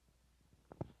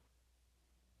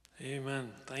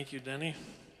Amen. Thank you, Denny.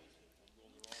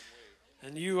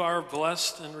 And you are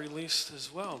blessed and released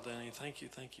as well, Denny. Thank you,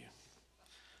 thank you.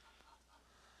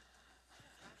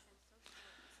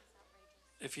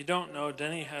 If you don't know,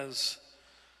 Denny has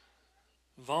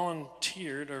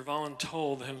volunteered or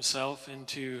voluntold himself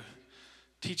into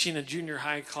teaching a junior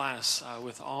high class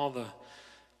with all the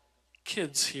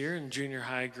kids here in junior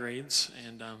high grades.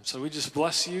 And so we just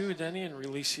bless you, Denny, and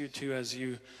release you too as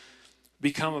you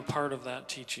become a part of that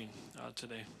teaching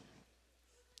today.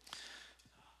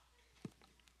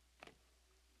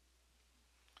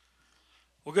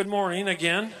 Well, good morning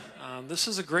again. This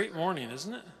is a great morning,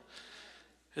 isn't it?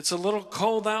 It's a little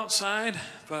cold outside,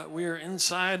 but we are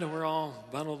inside and we're all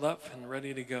bundled up and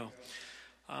ready to go.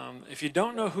 If you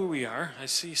don't know who we are, I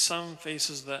see some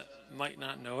faces that might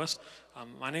not know us.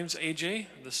 My name's AJ.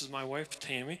 This is my wife,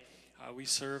 Tammy. We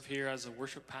serve here as a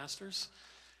worship pastors.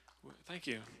 Thank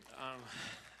you.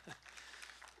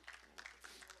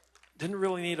 Didn't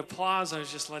really need applause. I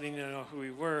was just letting you know who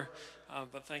we were,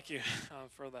 but thank you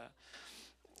for that.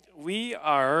 We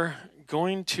are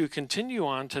going to continue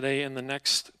on today in the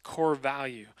next core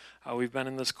value. We've been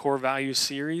in this core value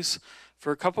series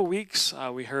for a couple weeks.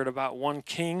 We heard about one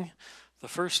king the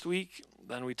first week.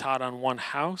 Then we taught on one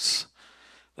house.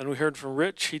 Then we heard from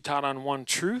Rich. He taught on one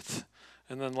truth.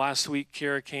 And then last week,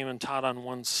 Kira came and taught on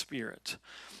one spirit.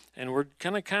 And we're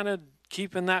going to kind of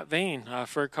keep in that vein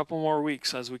for a couple more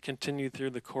weeks as we continue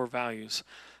through the core values.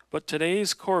 But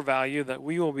today's core value that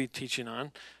we will be teaching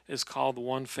on is called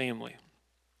one family.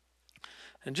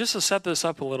 And just to set this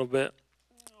up a little bit,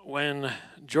 when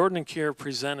Jordan and Kira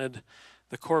presented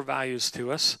the core values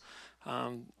to us,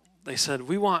 they said,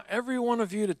 we want every one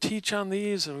of you to teach on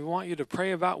these, and we want you to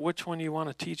pray about which one you want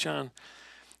to teach on.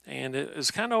 And it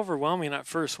was kind of overwhelming at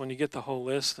first when you get the whole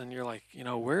list, and you're like,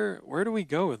 where do we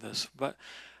go with this? But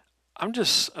I'm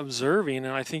just observing,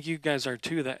 and I think you guys are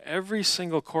too, that every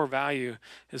single core value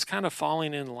is kind of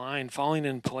falling in line, falling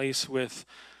in place with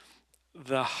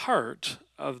the heart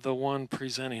of the one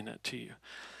presenting it to you.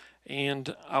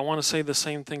 And I want to say the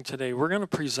same thing today. We're going to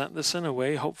present this in a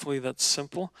way, hopefully, that's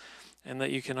simple and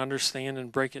that you can understand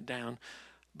and break it down.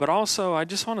 But also, I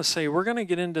just want to say we're going to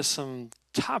get into some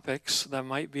topics that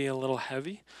might be a little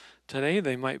heavy today.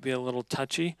 They might be a little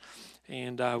touchy.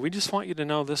 And we just want you to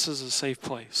know this is a safe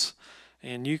place.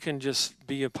 And you can just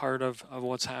be a part of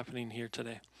what's happening here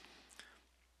today.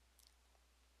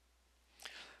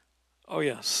 Oh,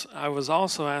 yes. I was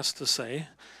also asked to say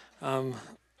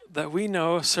that we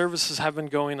know services have been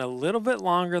going a little bit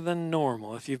longer than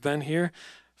normal. If you've been here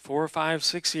 4, 5,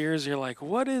 6 years, you're like,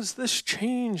 what is this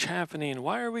change happening?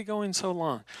 Why are we going so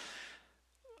long?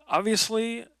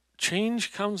 Obviously,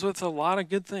 change comes with a lot of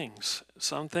good things.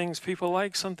 Some things people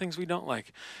like, some things we don't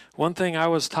like. One thing I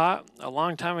was taught a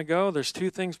long time ago, there's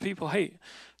 2 things people hate.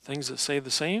 Things that stay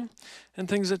the same and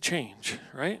things that change,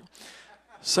 right?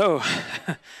 So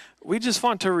we just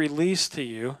want to release to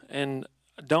you, and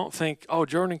don't think, oh,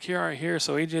 Jordan and Kira are here,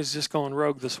 so AJ's just going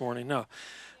rogue this morning. No,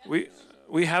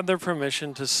 we have their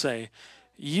permission to say,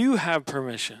 you have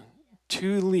permission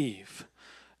to leave.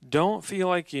 Don't feel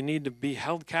like you need to be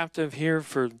held captive here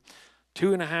for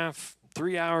 2.5,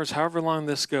 3 hours, however long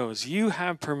this goes. You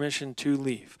have permission to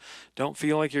leave. Don't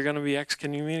feel like you're going to be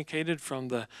excommunicated from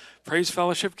the Praise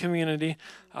Fellowship community.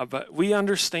 But we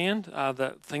understand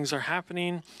that things are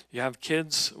happening. You have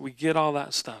kids. We get all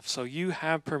that stuff. So you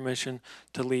have permission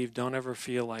to leave. Don't ever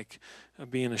feel like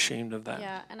being ashamed of that.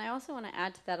 Yeah, and I also want to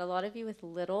add to that, a lot of you with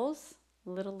littles,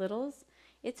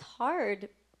 it's hard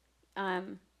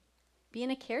being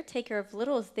a caretaker of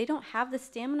littles. They don't have the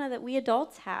stamina that we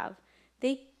adults have.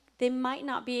 They might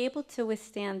not be able to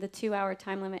withstand the 2-hour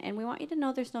time limit, and we want you to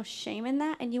know there's no shame in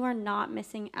that, and you are not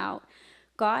missing out.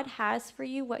 God has for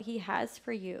you what he has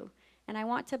for you, and I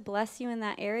want to bless you in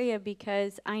that area,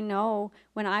 because I know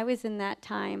when I was in that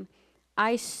time,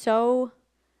 I so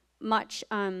much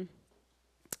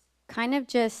kind of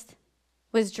just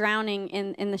was drowning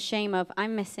in the shame of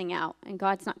I'm missing out, and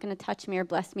God's not going to touch me or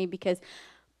bless me because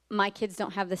my kids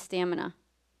don't have the stamina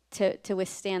to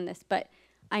withstand this. But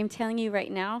I'm telling you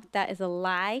right now, that is a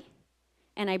lie,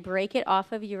 and I break it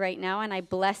off of you right now, and I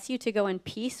bless you to go in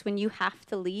peace when you have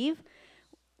to leave,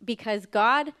 because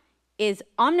God is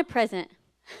omnipresent.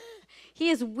 He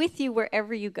is with you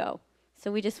wherever you go.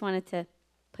 So we just wanted to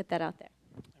put that out there.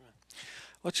 Amen.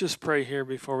 Let's just pray here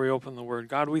before we open the Word.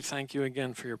 God, we thank you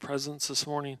again for your presence this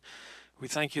morning. We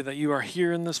thank you that you are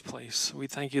here in this place. We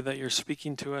thank you that you're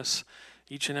speaking to us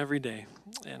each and every day.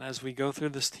 And as we go through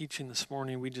this teaching this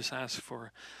morning, we just ask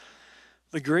for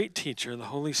the great teacher, the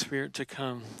Holy Spirit, to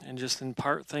come and just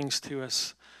impart things to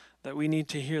us that we need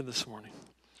to hear this morning.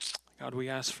 God, we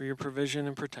ask for your provision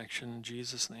and protection in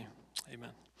Jesus' name. Amen.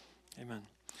 Amen.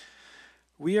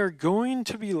 We are going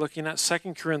to be looking at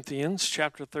 2 Corinthians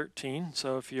chapter 13.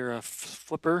 So if you're a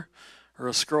flipper or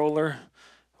a scroller,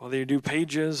 whether you do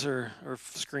pages or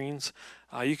screens,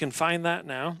 you can find that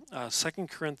now. 2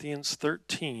 Corinthians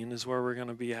 13 is where we're going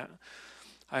to be at.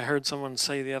 I heard someone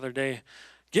say the other day,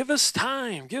 give us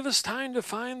time to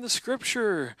find the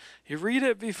scripture. You read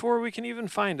it before we can even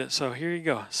find it. So here you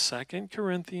go, 2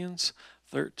 Corinthians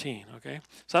 13, okay?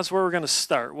 So that's where we're going to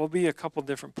start. We'll be a couple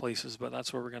different places, but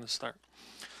that's where we're going to start.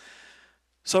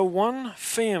 So one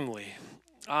family.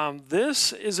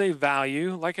 This is a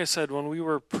value, like I said, when we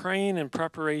were praying in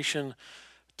preparation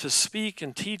to speak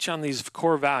and teach on these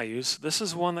core values, this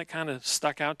is one that kind of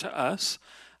stuck out to us.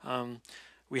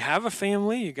 We have a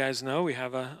family, you guys know, we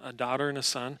have a daughter and a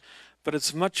son, but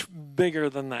it's much bigger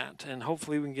than that, and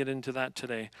hopefully we can get into that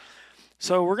today.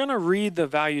 So we're going to read the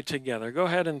value together. Go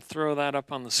ahead and throw that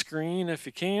up on the screen if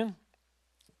you can.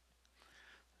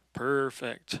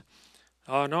 Perfect.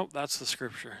 Oh, nope, that's the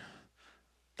scripture.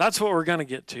 That's what we're going to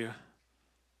get to.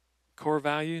 Core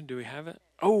value, do we have it?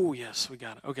 Oh, yes, we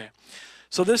got it. Okay.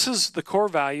 So this is the core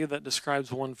value that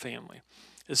describes one family.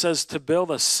 It says to build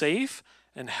a safe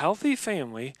and healthy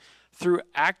family through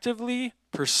actively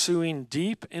pursuing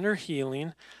deep inner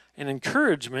healing and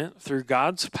encouragement through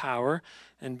God's power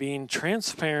and being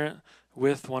transparent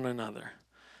with one another.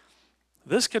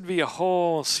 This could be a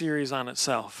whole series on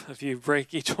itself if you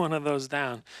break each one of those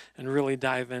down and really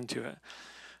dive into it.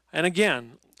 And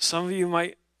again, some of you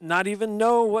might not even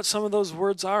know what some of those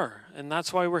words are, and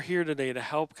that's why we're here today, to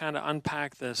help kind of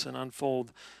unpack this and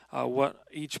unfold what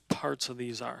each parts of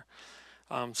these are.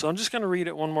 So I'm just going to read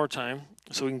it one more time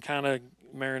so we can kind of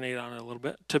marinate on it a little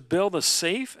bit. To build a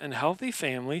safe and healthy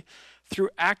family through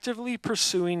actively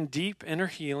pursuing deep inner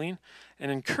healing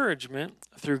and encouragement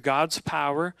through God's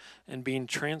power and being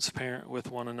transparent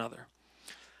with one another.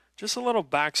 Just a little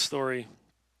backstory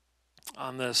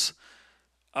on this.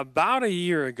 About a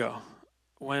year ago,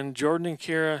 when Jordan and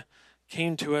Kira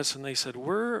came to us and they said,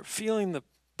 we're feeling the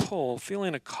pull,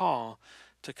 feeling a call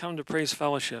to come to Praise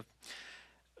Fellowship,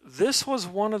 this was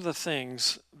one of the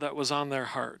things that was on their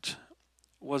heart,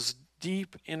 was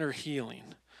deep inner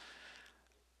healing.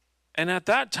 And at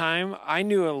that time, I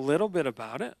knew a little bit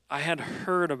about it. I had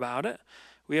heard about it.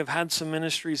 We have had some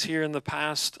ministries here in the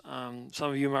past. Some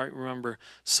of you might remember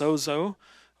Sozo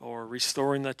or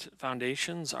Restoring the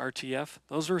Foundations, RTF.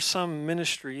 Those were some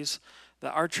ministries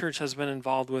that our church has been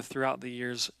involved with throughout the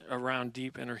years around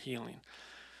deep inner healing.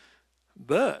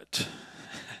 But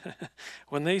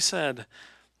when they said,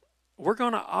 we're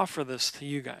going to offer this to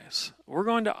you guys. We're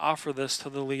going to offer this to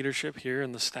the leadership here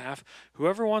and the staff.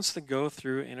 Whoever wants to go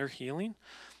through inner healing,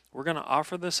 we're going to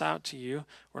offer this out to you.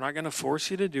 We're not going to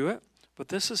force you to do it, but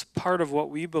this is part of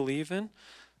what we believe in,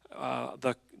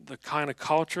 the kind of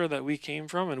culture that we came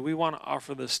from, and we want to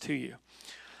offer this to you.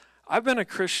 I've been a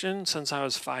Christian since I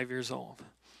was 5 years old.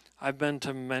 I've been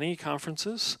to many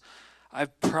conferences.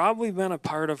 I've probably been a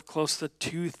part of close to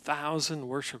 2,000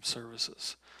 worship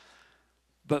services.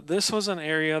 But this was an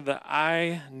area that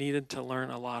I needed to learn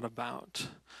a lot about.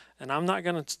 And I'm not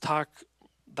going to talk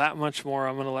that much more.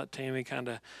 I'm going to let Tammy kind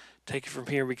of take it from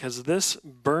here, because this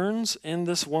burns in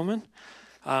this woman.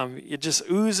 It just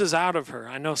oozes out of her.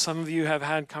 I know some of you have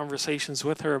had conversations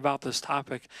with her about this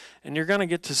topic, and you're going to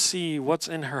get to see what's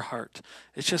in her heart.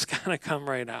 It's just kind of come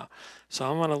right out. So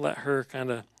I'm going to let her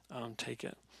kind of take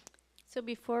it. So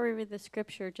before we read the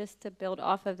scripture, just to build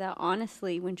off of that,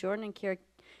 honestly, when Jordan and Kira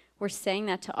were saying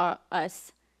that to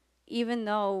us, even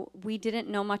though we didn't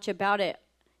know much about it,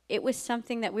 it was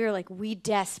something that we were like, we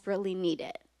desperately need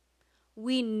it.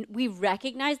 We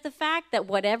recognize the fact that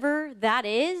whatever that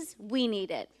is, we need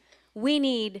it. We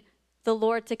need the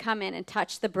Lord to come in and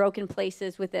touch the broken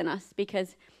places within us,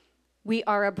 because we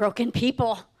are a broken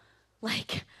people.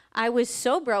 Like, I was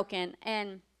so broken,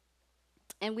 and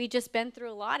we just been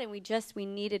through a lot, and we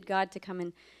needed God to come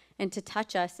in and to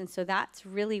touch us. And so that's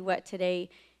really what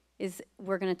today is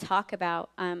we're going to talk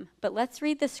about. But let's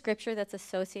read the scripture that's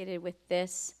associated with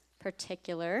this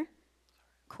particular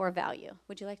core value.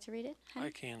 Would you like to read it, honey? I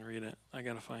can read it. I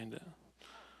got to find it.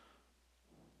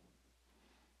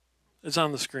 It's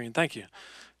on the screen. Thank you.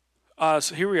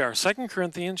 So here we are, 2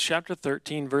 Corinthians chapter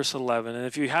 13, verse 11. And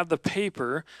if you have the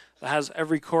paper that has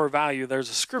every core value,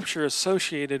 there's a scripture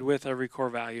associated with every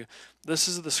core value. This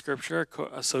is the scripture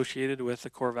associated with the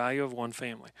core value of one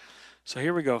family. So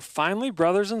here we go. Finally,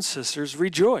 brothers and sisters,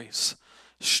 rejoice.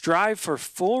 Strive for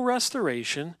full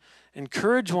restoration.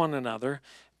 Encourage one another.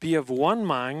 Be of one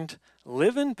mind.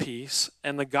 Live in peace.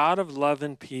 And the God of love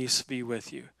and peace be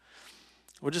with you.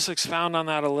 We'll just expound on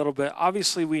that a little bit.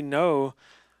 Obviously, we know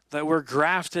that we're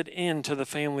grafted into the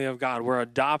family of God. We're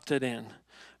adopted in.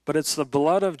 But it's the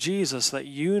blood of Jesus that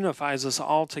unifies us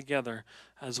all together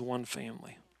as one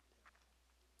family.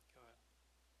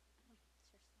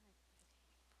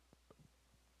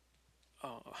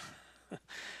 Oh,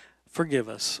 forgive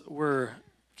us. We're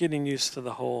getting used to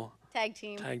the whole Tag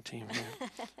team here.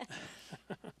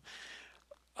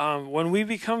 When we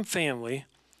become family,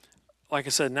 like I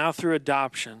said, now through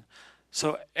adoption,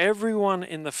 so everyone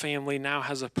in the family now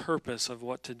has a purpose of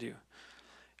what to do.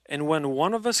 And when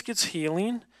one of us gets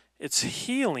healing,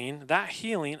 that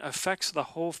healing affects the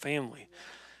whole family.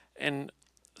 And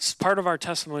it's part of our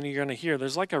testimony you're going to hear.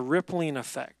 There's like a rippling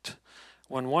effect.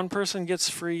 When one person gets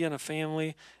free in a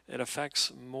family, it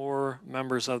affects more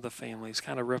members of the family. It's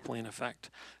kind of rippling effect.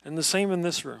 And the same in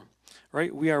this room,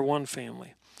 right? We are one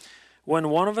family. When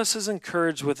one of us is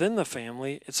encouraged within the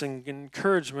family, it's an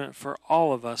encouragement for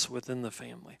all of us within the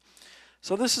family.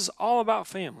 So this is all about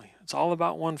family. It's all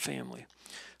about one family.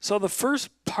 So the first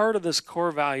part of this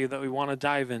core value that we want to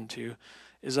dive into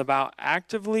is about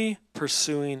actively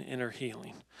pursuing inner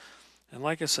healing. And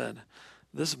like I said,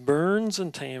 this burns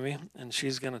in Tammy, and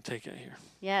she's going to take it here.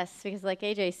 Yes, because like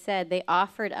AJ said, they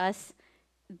offered us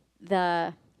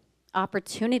the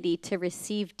opportunity to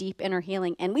receive deep inner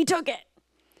healing, and we took it.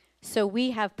 So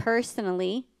we have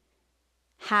personally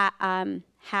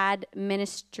had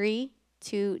ministry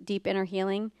to deep inner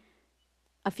healing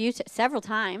several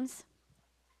times.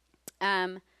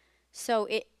 So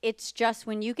it's just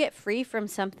when you get free from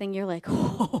something, you're like,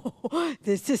 oh,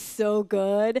 this is so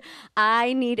good.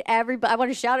 I need everybody. I want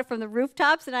to shout it from the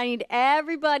rooftops, and I need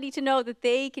everybody to know that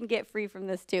they can get free from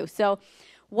this too. So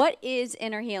what is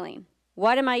inner healing?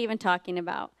 What am I even talking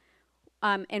about?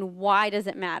 And why does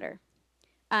it matter?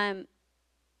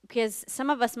 Because some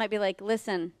of us might be like,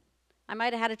 listen, I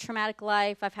might have had a traumatic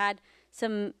life. I've had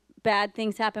some bad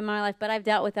things happen in my life, but I've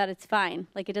dealt with that. It's fine.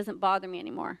 Like, it doesn't bother me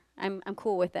anymore. I'm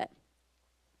cool with it.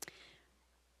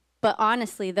 But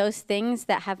honestly, those things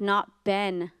that have not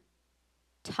been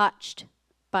touched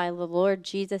by the Lord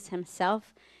Jesus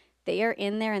himself, they are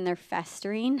in there and they're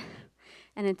festering.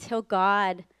 And until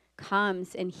God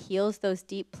comes and heals those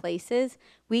deep places,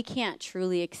 we can't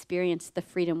truly experience the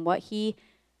freedom, what he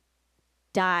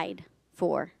died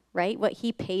for, right? What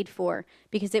he paid for,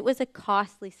 because it was a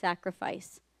costly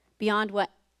sacrifice beyond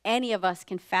what any of us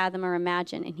can fathom or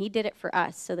imagine. And he did it for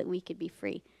us so that we could be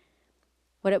free.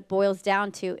 What it boils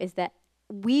down to is that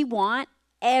we want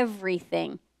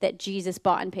everything that Jesus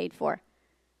bought and paid for.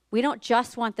 We don't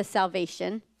just want the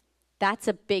salvation. That's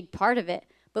a big part of it.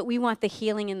 But we want the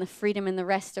healing and the freedom and the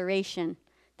restoration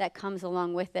that comes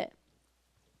along with it.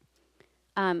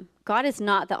 God is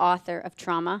not the author of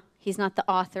trauma. He's not the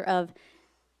author of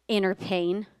inner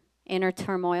pain, inner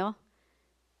turmoil.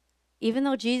 Even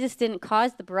though Jesus didn't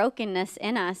cause the brokenness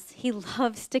in us, he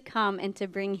loves to come and to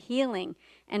bring healing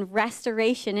and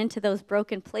restoration into those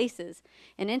broken places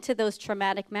and into those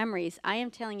traumatic memories. I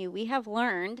am telling you, we have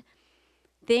learned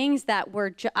things that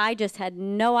I just had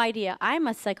no idea. I'm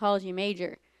a psychology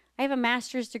major. I have a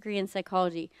master's degree in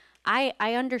psychology. I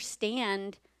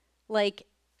understand, like,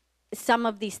 some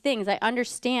of these things. I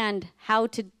understand how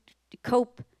to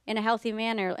cope in a healthy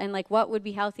manner and, like, what would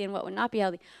be healthy and what would not be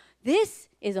healthy. This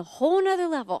is a whole nother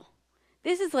level.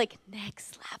 This is like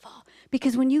next level.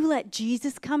 Because when you let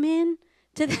Jesus come in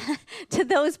to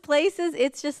those places,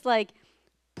 it's just like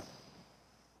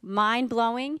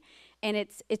mind-blowing, and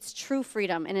it's true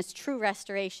freedom, and it's true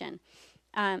restoration.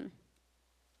 And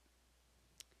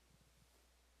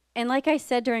like I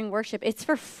said during worship, it's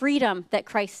for freedom that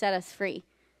Christ set us free.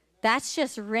 That's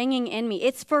just ringing in me.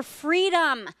 It's for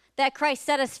freedom that Christ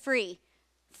set us free.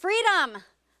 Freedom!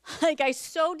 Like, I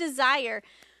so desire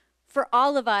for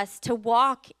all of us to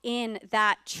walk in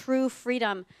that true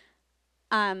freedom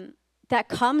that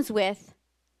comes with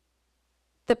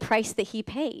the price that he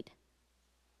paid.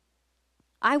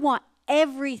 I want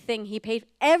everything he paid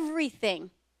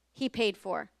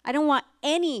for. I don't want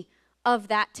any of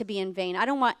that to be in vain. I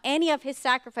don't want any of his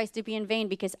sacrifice to be in vain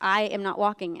because I am not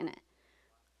walking in it.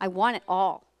 I want it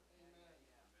all.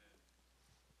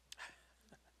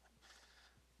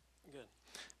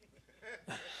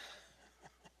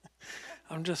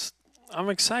 I'm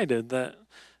excited that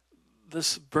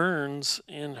this burns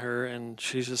in her and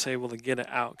she's just able to get it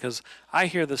out, because I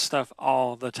hear this stuff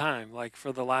all the time. Like,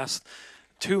 for the last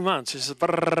 2 months, it's just,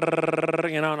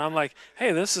 and I'm like,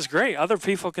 hey, this is great. Other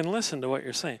people can listen to what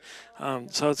you're saying.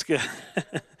 So it's good.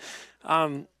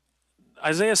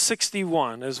 Isaiah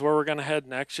 61 is where we're going to head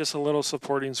next, just a little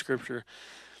supporting scripture.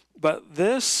 But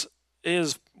this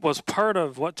was part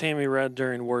of what Tammy read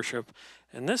during worship.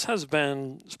 And this has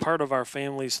been part of our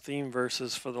family's theme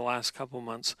verses for the last couple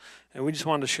months. And we just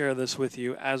wanted to share this with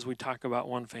you as we talk about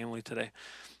one family today.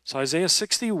 So Isaiah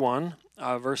 61,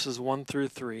 verses 1 through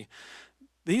 3.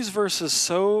 These verses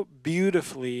so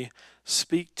beautifully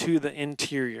speak to the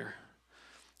interior,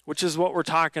 which is what we're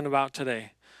talking about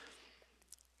today.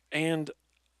 And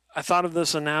I thought of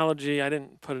this analogy. I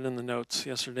didn't put it in the notes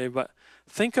yesterday, but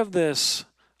think of this.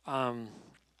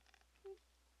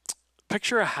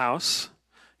 Picture a house.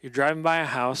 You're driving by a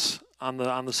house on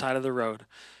the side of the road,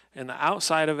 and the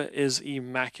outside of it is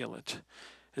immaculate.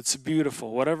 It's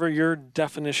beautiful. Whatever your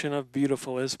definition of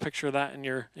beautiful is, picture that in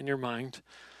your mind.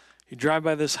 You drive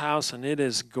by this house, and it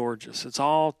is gorgeous. It's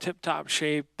all tip-top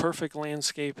shape, perfect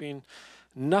landscaping.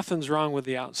 Nothing's wrong with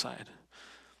the outside.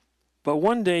 But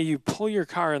one day you pull your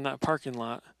car in that parking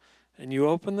lot, and you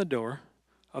open the door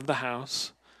of the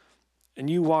house, and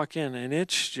you walk in, and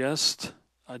it's just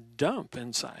a dump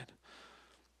inside.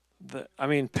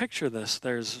 Picture this.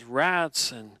 There's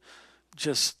rats and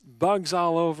just bugs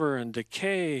all over and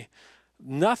decay.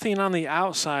 Nothing on the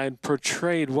outside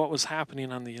portrayed what was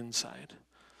happening on the inside.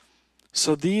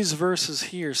 So these verses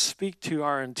here speak to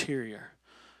our interior,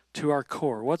 to our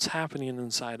core, what's happening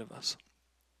inside of us.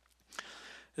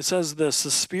 It says this: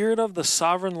 the Spirit of the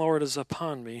Sovereign Lord is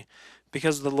upon me,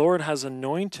 because the Lord has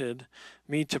anointed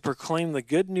me to proclaim the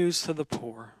good news to the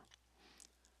poor.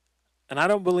 And I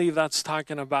don't believe that's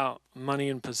talking about money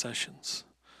and possessions.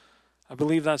 I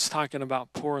believe that's talking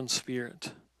about poor in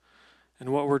spirit, and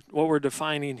what we're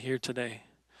defining here today.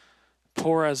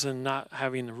 Poor as in not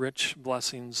having rich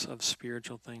blessings of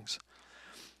spiritual things.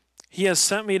 He has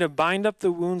sent me to bind up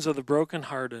the wounds of the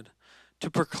brokenhearted, to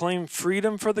proclaim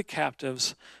freedom for the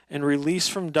captives and release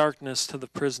from darkness to the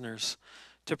prisoners,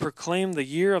 to proclaim the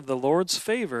year of the Lord's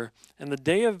favor and the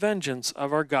day of vengeance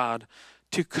of our God,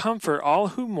 to comfort all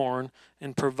who mourn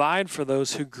and provide for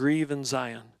those who grieve in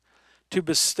Zion, to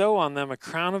bestow on them a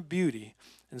crown of beauty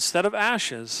instead of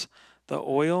ashes, the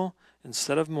oil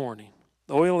instead of mourning,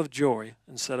 the oil of joy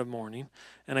instead of mourning,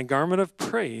 and a garment of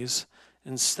praise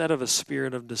instead of a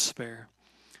spirit of despair.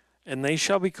 And they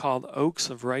shall be called oaks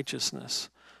of righteousness,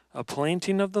 a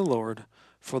planting of the Lord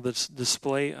for the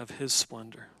display of his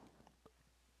splendor.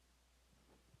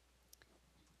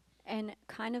 And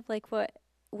kind of like what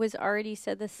was already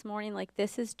said this morning, like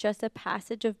this is just a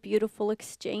passage of beautiful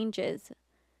exchanges.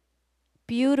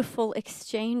 Beautiful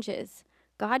exchanges.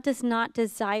 God does not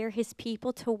desire his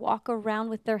people to walk around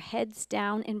with their heads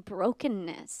down in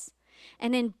brokenness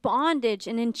and in bondage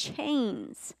and in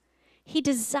chains. He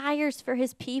desires for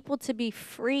his people to be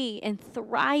free and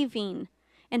thriving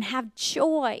and have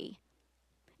joy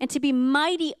and to be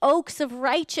mighty oaks of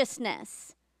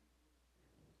righteousness.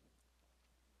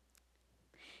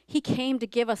 He came to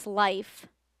give us life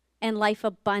and life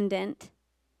abundant,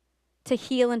 to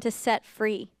heal and to set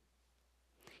free.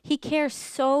 He cares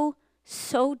so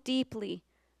deeply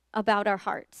about our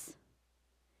hearts.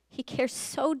 He cares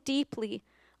so deeply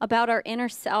about our inner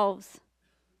selves,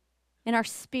 in our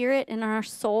spirit and our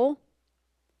soul.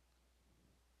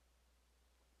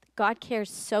 God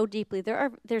cares so deeply.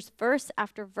 There's verse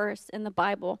after verse in the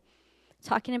Bible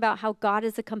talking about how God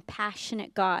is a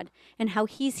compassionate God and how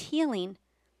he's healing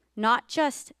not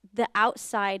just the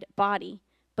outside body,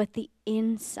 but the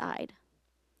inside.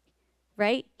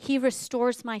 Right? He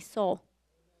restores my soul.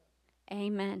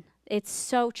 Amen. It's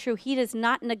so true. He does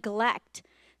not neglect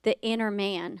the inner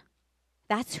man.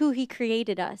 That's who he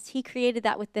created us. He created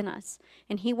that within us.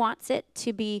 And he wants it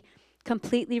to be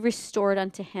completely restored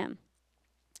unto him.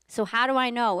 So how do I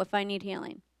know if I need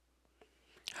healing?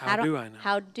 How do I know?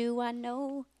 How do I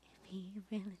know if he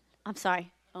really... I'm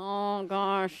sorry. Oh,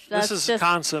 gosh. This is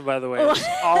constant, by the way. It's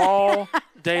all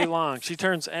day long. She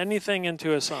turns anything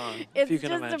into a song, if you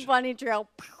can imagine. It's just a bunny trail.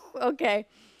 Okay.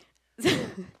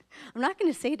 I'm not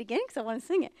going to say it again because I want to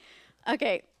sing it.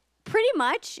 Okay. Pretty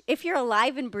much, if you're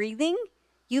alive and breathing,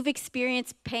 you've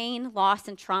experienced pain, loss,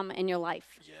 and trauma in your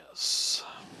life. Yes.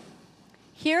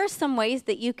 Here are some ways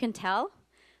that you can tell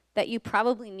that you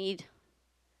probably need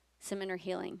some inner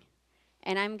healing.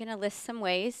 And I'm going to list some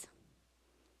ways.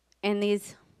 And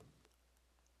these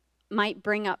might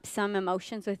bring up some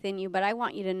emotions within you, but I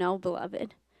want you to know,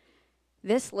 beloved,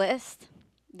 this was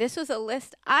a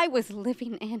list I was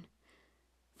living in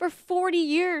for 40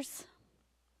 years.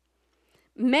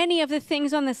 Many of the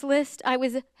things on this list I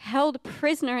was held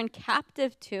prisoner and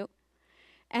captive to,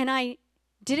 and I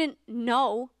didn't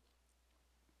know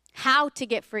how to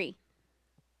get free.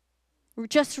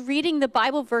 Just reading the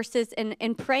Bible verses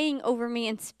and praying over me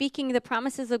and speaking the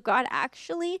promises of God,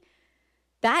 actually,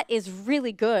 that is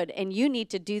really good, and you need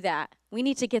to do that. We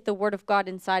need to get the Word of God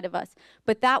inside of us.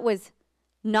 But that was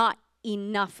not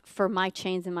enough for my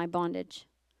chains and my bondage.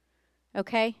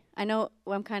 Okay? I know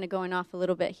I'm kind of going off a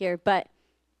little bit here, but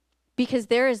because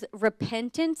there is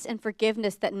repentance and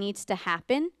forgiveness that needs to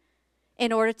happen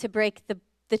in order to break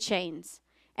the chains.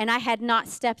 And I had not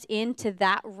stepped into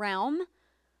that realm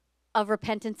of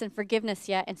repentance and forgiveness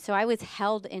yet, and so I was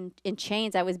held in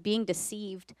chains. I was being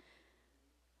deceived.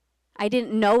 I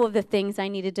didn't know of the things I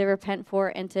needed to repent for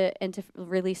and to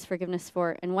release forgiveness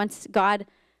for. And once God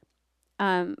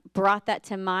brought that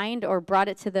to mind, or brought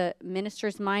it to the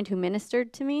minister's mind who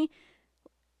ministered to me,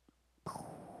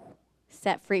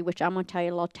 set free, which I'm going to tell you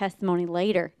a little testimony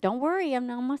later. Don't worry, I'm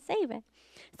going to save it.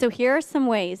 So here are some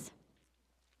ways.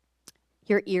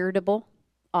 You're irritable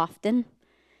often.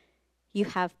 You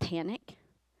have panic,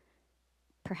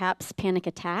 perhaps panic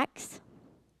attacks.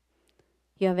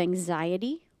 You have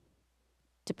anxiety,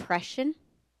 depression,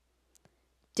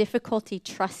 difficulty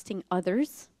trusting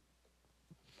others.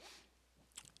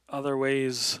 Other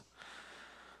ways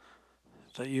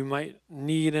that you might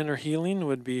need inner healing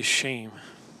would be shame.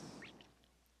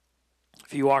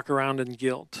 If you walk around in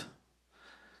guilt,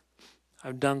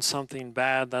 I've done something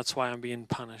bad, that's why I'm being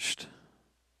punished.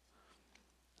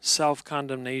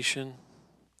 Self-condemnation,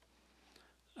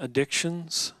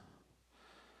 addictions,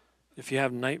 if you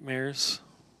have nightmares.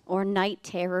 Or night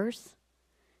terrors.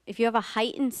 If you have a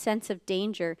heightened sense of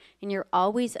danger and you're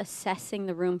always assessing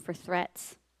the room for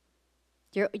threats.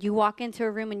 You walk into a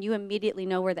room and you immediately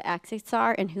know where the exits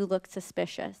are and who looks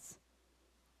suspicious.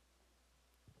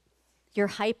 You're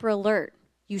hyper alert.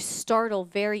 You startle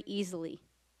very easily.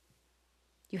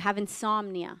 You have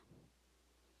insomnia.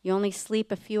 You only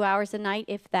sleep a few hours a night,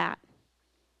 if that.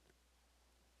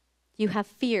 You have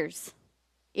fears,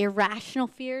 irrational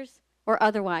fears or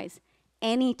otherwise,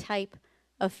 any type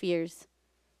of fears.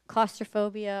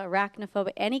 Claustrophobia,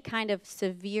 arachnophobia, any kind of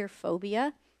severe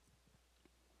phobia,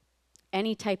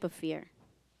 any type of fear.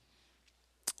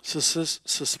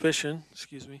 Suspicion,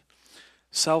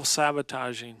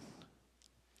 self-sabotaging,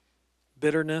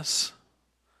 bitterness,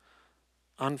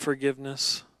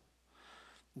 unforgiveness,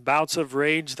 bouts of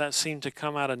rage that seem to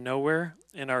come out of nowhere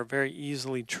and are very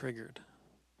easily triggered.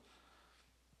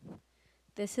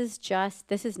 This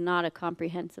is not a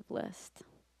comprehensive list.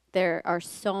 There are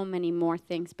so many more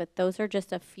things, but those are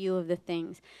just a few of the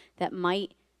things that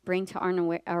might bring to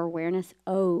our awareness,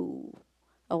 oh,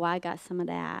 I got some of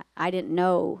that. I didn't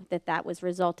know that was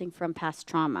resulting from past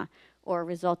trauma or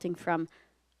resulting from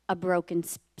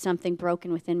something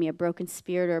broken within me, a broken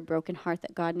spirit or a broken heart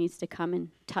that God needs to come and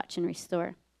touch and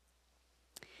restore.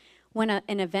 When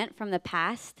an event from the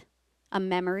past, a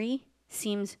memory,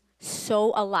 seems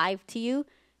so alive to you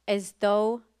as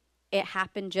though it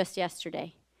happened just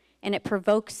yesterday, and it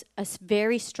provokes a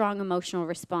very strong emotional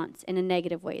response in a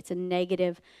negative way. It's a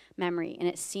negative memory, and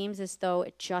it seems as though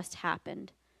it just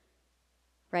happened,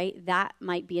 right? That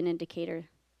might be an indicator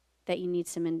that you need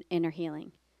some inner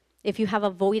healing. If you have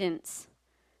avoidance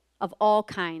of all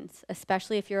kinds,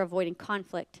 especially if you're avoiding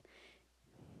conflict,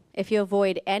 if you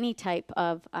avoid any type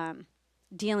of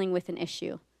dealing with an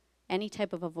issue, any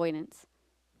type of avoidance.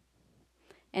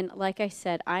 And like I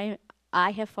said, I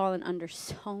have fallen under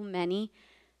so many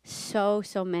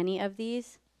of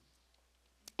these.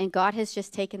 And God has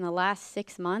just taken the last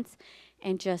 6 months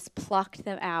and just plucked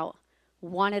them out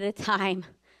one at a time,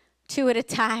 two at a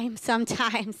time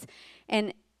sometimes.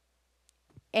 And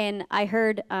I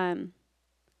heard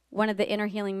one of the inner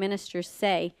healing ministers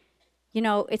say,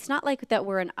 it's not like that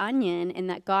we're an onion and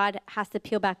that God has to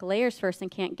peel back layers first and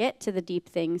can't get to the deep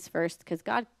things first, because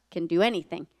God can do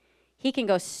anything. He can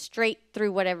go straight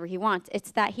through whatever he wants.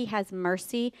 It's that he has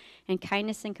mercy and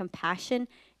kindness and compassion.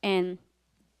 And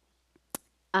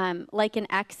like in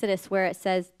Exodus where it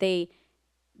says they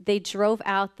drove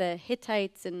out the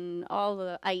Hittites and all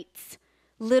the ites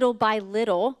little by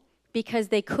little because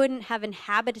they couldn't have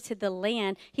inhabited the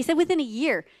land. He said within a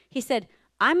year, he said,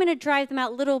 I'm going to drive them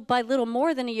out little by little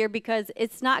more than a year, because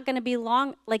it's not going to be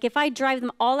long. Like if I drive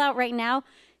them all out right now,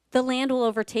 the land will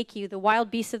overtake you. The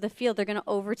wild beasts of the field, they're going to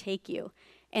overtake you.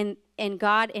 And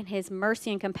God in his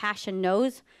mercy and compassion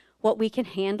knows what we can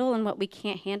handle and what we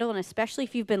can't handle. And especially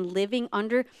if you've been living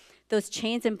under those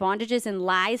chains and bondages and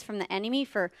lies from the enemy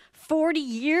for 40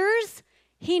 years,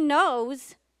 he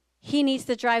knows he needs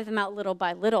to drive them out little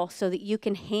by little so that you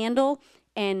can handle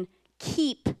and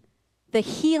keep the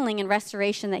healing and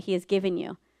restoration that he has given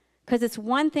you. Because it's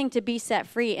one thing to be set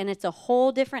free, and it's a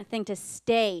whole different thing to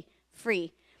stay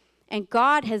free. And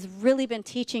God has really been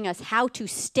teaching us how to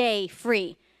stay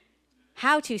free.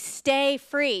 How to stay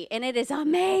free. And it is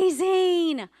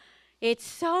amazing. It's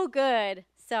so good.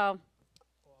 So,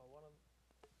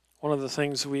 one of the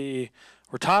things we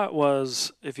we're taught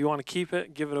was if you want to keep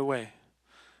it, give it away,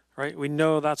 right? We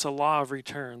know that's a law of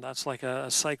return. That's like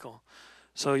a cycle.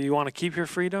 So you want to keep your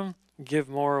freedom, give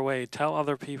more away. Tell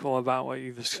other people about what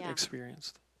you've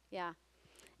experienced. Yeah.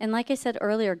 And like I said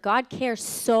earlier, God cares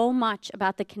so much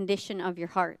about the condition of your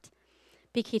heart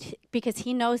because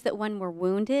he knows that when we're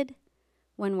wounded,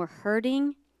 when we're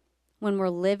hurting, when we're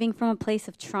living from a place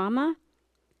of trauma,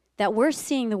 that we're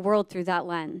seeing the world through that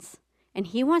lens. And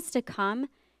he wants to come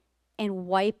and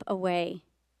wipe away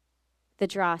the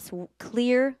dross,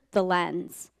 clear the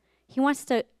lens. He wants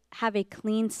to have a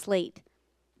clean slate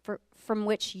from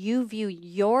which you view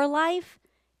your life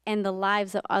and the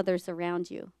lives of others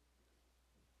around you.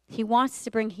 He wants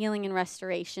to bring healing and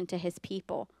restoration to his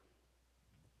people.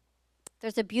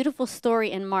 There's a beautiful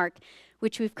story in Mark,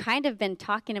 which we've kind of been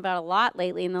talking about a lot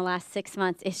lately in the last 6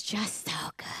 months. It's just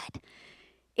so good.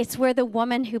 It's where the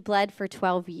woman who bled for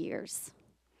 12 years.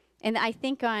 And I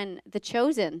think on The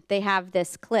Chosen, they have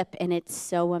this clip, and it's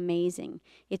so amazing.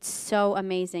 It's so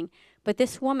amazing. But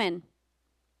this woman,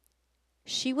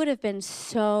 she would have been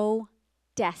so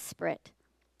desperate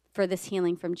for this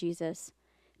healing from Jesus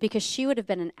because she would have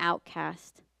been an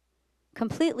outcast,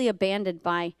 completely abandoned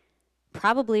by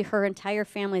probably her entire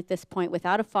family at this point,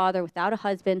 without a father, without a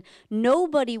husband.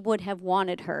 Nobody would have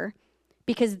wanted her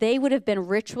because they would have been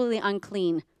ritually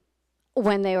unclean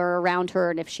when they were around her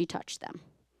and if she touched them.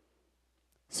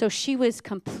 So she was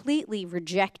completely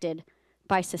rejected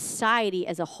by society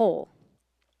as a whole.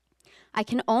 I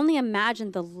can only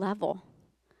imagine the level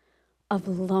of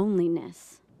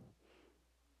loneliness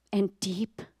and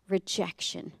deep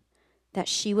rejection that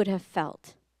she would have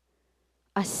felt,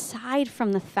 aside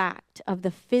from the fact of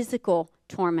the physical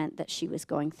torment that she was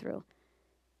going through.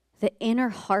 The inner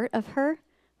heart of her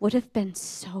would have been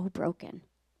so broken.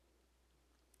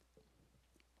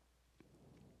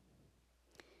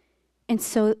 And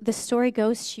so the story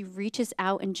goes, she reaches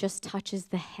out and just touches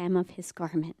the hem of his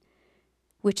garment,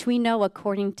 which we know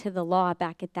according to the law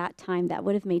back at that time, that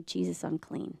would have made Jesus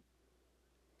unclean.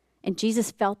 And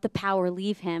Jesus felt the power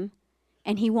leave him,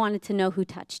 and he wanted to know who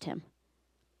touched him.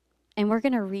 And we're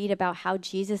going to read about how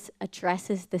Jesus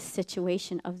addresses the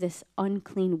situation of this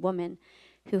unclean woman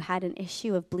who had an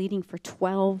issue of bleeding for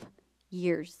 12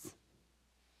 years.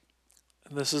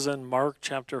 This is in Mark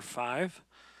chapter 5.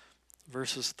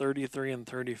 Verses 33 and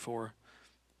 34.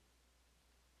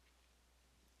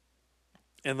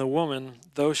 And the woman,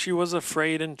 though she was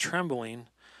afraid and trembling,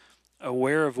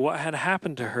 aware of what had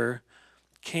happened to her,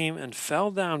 came and fell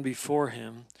down before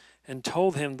him and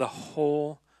told him the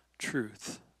whole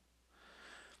truth.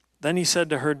 Then he said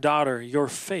to her, "Daughter, your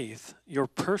faith, your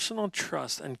personal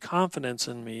trust and confidence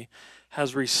in me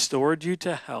has restored you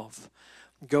to health.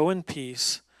 Go in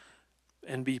peace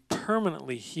and be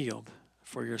permanently healed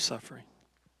for your suffering."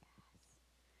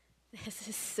 This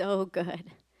is so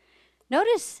good.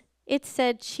 Notice it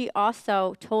said she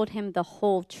also told him the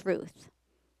whole truth.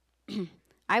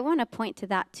 I want to point to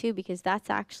that too, because that's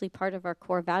actually part of our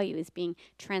core value, is being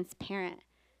transparent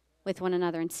with one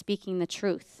another and speaking the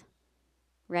truth,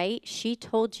 right? She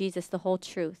told Jesus the whole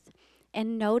truth.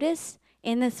 And notice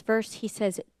in this verse, he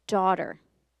says, daughter.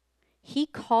 He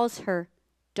calls her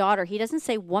daughter. He doesn't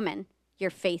say, woman, your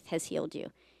faith has healed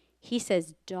you. He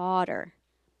says, daughter.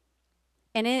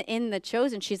 And in The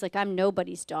Chosen, she's like, I'm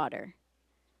nobody's daughter.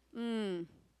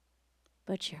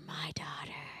 But you're my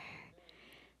daughter.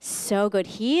 So good.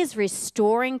 He is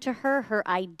restoring to her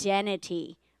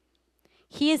identity.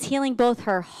 He is healing both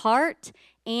her heart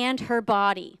and her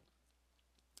body.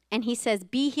 And he says,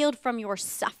 be healed from your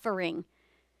suffering.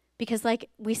 Because like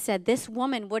we said, this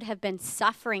woman would have been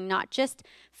suffering not just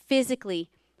physically,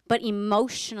 but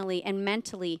emotionally and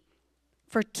mentally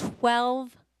for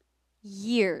 12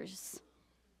 years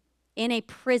in a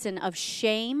prison of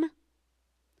shame,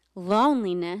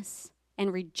 loneliness,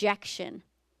 and rejection.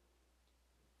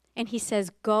 And he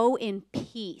says, go in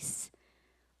peace.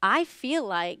 I feel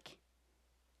like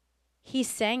he's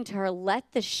saying to her,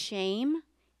 let the shame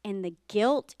and the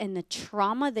guilt and the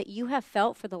trauma that you have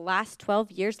felt for the last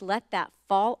 12 years, let that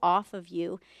fall off of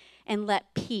you and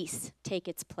let peace take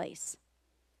its place.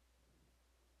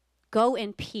 Go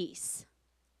in peace.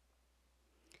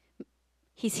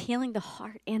 He's healing the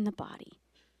heart and the body.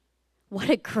 What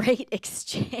a great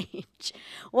exchange.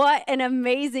 What an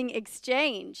amazing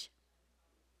exchange.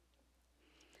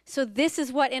 So this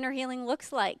is what inner healing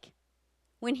looks like.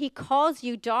 When he calls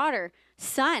you daughter,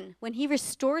 son, when he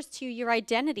restores to you your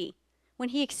identity, when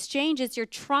he exchanges your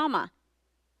trauma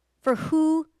for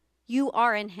who you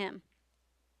are in him,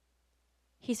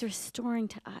 he's restoring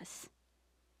to us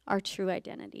our true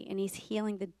identity, and he's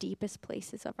healing the deepest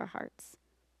places of our hearts.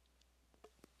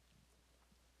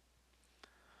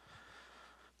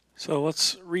 So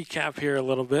let's recap here a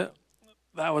little bit.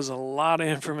 That was a lot of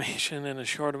information in a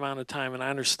short amount of time, and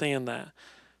I understand that.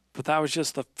 But that was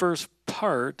just the first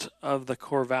part of the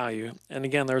core value. And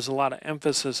again, there's a lot of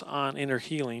emphasis on inner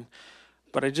healing.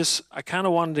 But I kind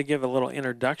of wanted to give a little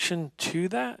introduction to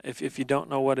that. If you don't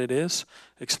know what it is,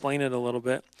 explain it a little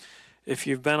bit. If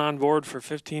you've been on board for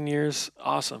 15 years,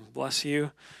 awesome. Bless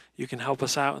you. You can help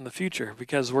us out in the future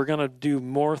because we're going to do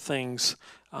more things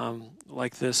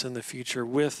like this in the future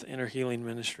with Inner Healing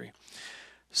Ministry.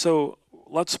 So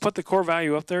let's put the core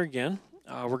value up there again.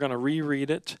 We're going to reread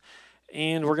it,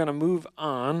 and we're going to move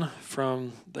on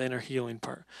from the inner healing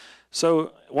part.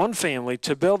 So one family,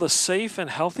 to build a safe and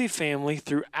healthy family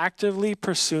through actively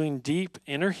pursuing deep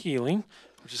inner healing,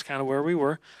 which is kind of where we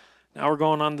were. Now we're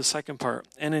going on to the second part.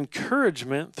 And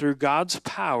encouragement through God's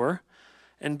power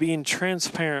and being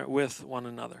transparent with one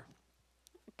another.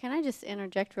 Can I just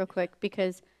interject real quick?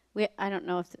 Because I don't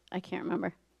know I can't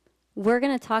remember. We're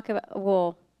going to talk about,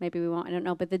 well, maybe we won't, I don't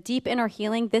know. But the deep inner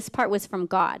healing, this part was from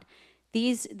God.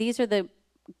 These are the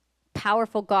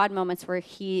powerful God moments where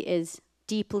he is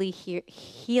deeply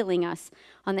healing us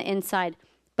on the inside.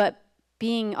 But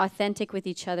being authentic with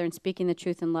each other and speaking the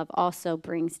truth in love also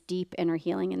brings deep inner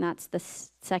healing. And that's the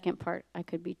second part. I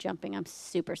could be jumping. I'm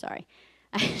super sorry.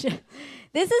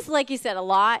 This is, like you said, a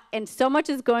lot. And so much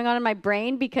is going on in my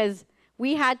brain because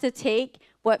we had to take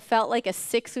what felt like a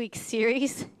 6-week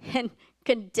series and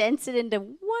condense it into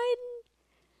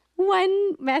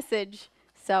one message.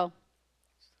 So,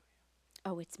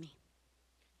 it's me.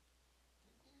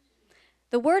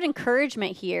 The word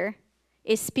encouragement here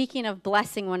is speaking of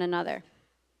blessing one another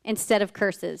instead of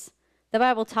curses. The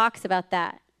Bible talks about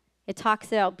that. It talks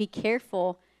about be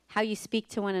careful how you speak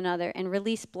to one another and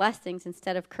release blessings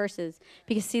instead of curses.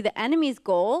 Because, see, the enemy's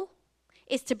goal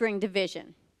is to bring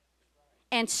division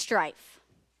and strife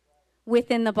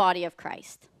within the body of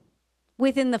Christ,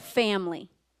 within the family.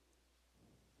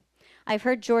 I've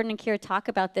heard Jordan and Kira talk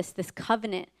about this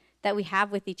covenant that we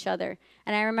have with each other.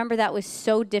 And I remember that was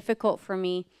so difficult for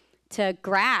me to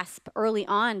grasp early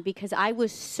on because I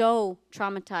was so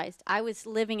traumatized. I was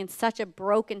living in such a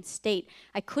broken state.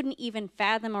 I couldn't even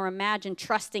fathom or imagine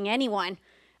trusting anyone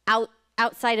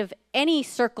outside of any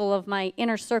circle of my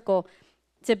inner circle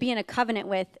to be in a covenant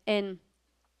with. And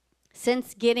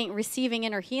since receiving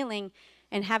inner healing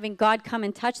and having God come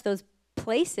and touch those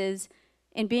places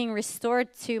and being restored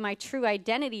to my true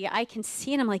identity, I can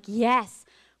see and I'm like, yes,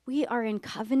 we are in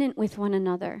covenant with one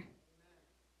another.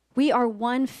 We are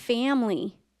one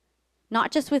family, not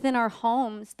just within our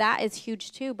homes. That is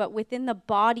huge too, but within the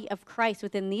body of Christ,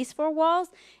 within these 4 walls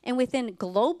and within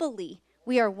globally,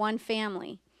 we are one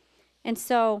family. And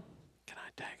so, can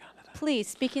I tag onto that? Please,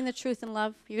 speaking the truth in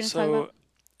love, you're going to talk about? So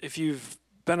if you've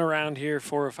been around here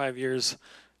 4 or 5 years,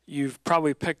 you've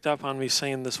probably picked up on me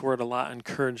saying this word a lot,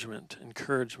 encouragement,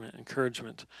 encouragement,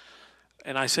 encouragement.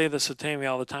 And I say this to Tammy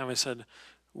all the time. I said,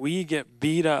 we get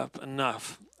beat up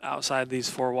enough outside these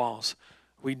 4 walls.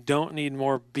 We don't need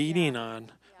more beating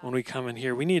on when we come in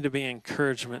here. We need to be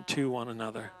encouragement to one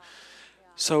another.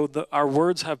 So our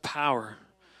words have power.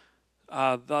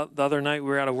 The other night we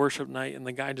were at a worship night and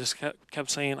the guy just kept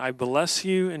saying, I bless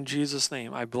you in Jesus'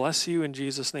 name. I bless you in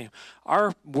Jesus' name.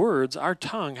 Our words, our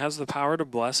tongue has the power to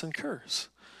bless and curse.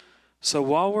 So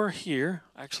while we're here,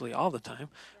 actually all the time,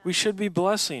 we should be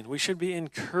blessing. We should be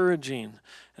encouraging.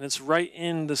 And it's right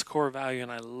in this core value,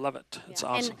 and I love it. It's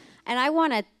awesome. And I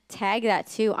want to tag that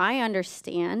too. I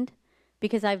understand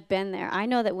because I've been there. I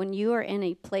know that when you are in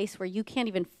a place where you can't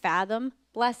even fathom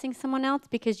blessing someone else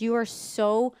because you are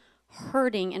so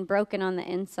hurting and broken on the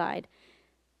inside,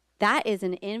 that is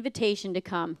an invitation to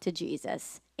come to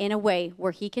Jesus in a way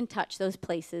where he can touch those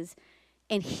places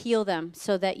and heal them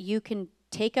so that you can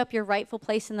take up your rightful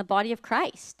place in the body of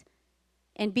Christ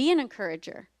and be an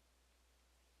encourager.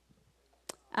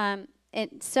 And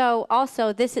so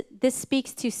also this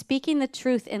speaks to speaking the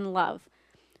truth in love.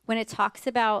 When it talks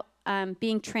about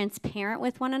being transparent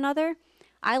with one another,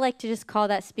 I like to just call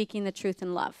that speaking the truth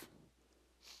in love.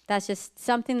 That's just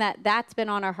something that's been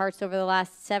on our hearts over the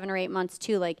last 7 or 8 months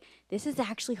too. Like, this is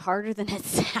actually harder than it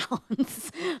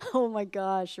sounds. Oh my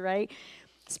gosh, right?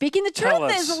 Speaking the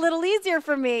truth is a little easier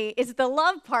for me. It's the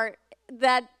love part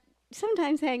that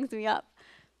sometimes hangs me up.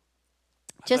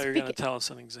 I thought you were going to tell us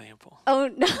an example. Oh,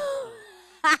 no.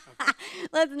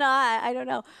 Let's not. I don't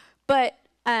know. But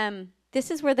this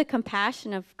is where the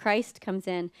compassion of Christ comes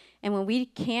in. And when we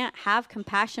can't have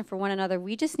compassion for one another,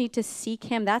 we just need to seek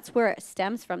him. That's where it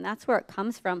stems from. That's where it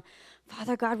comes from.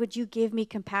 Father God, would you give me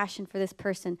compassion for this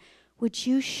person? Would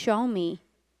you show me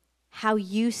how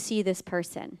you see this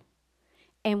person?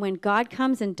 And when God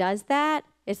comes and does that,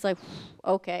 it's like,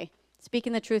 okay,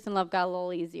 Speaking the truth in love got a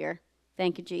little easier.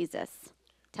 Thank you, Jesus.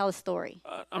 Tell a story.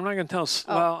 I'm not going to tell.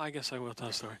 Oh. Well, I guess I will tell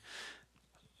a story.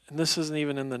 And this isn't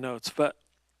even in the notes, but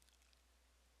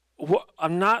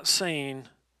I'm not saying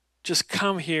just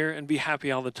come here and be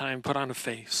happy all the time, put on a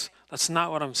face. That's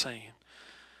not what I'm saying.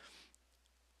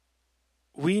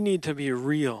 We need to be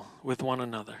real with one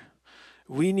another.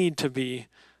 We need to be,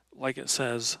 like it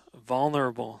says,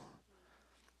 vulnerable.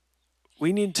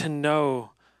 We need to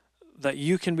know that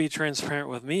you can be transparent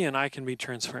with me and I can be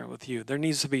transparent with you. There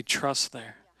needs to be trust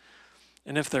there.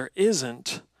 And if there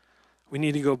isn't, we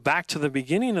need to go back to the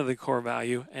beginning of the core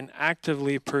value and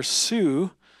actively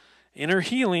pursue inner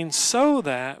healing so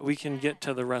that we can get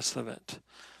to the rest of it.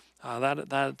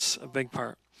 That's a big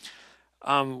part.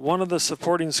 One of the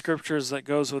supporting scriptures that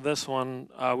goes with this one,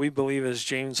 we believe, is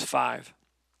James 5.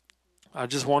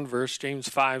 Just one verse, James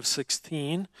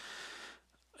 5:16.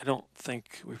 I don't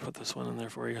think we put this one in there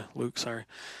for you, Luke, sorry.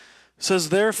 It says,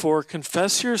 therefore,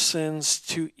 confess your sins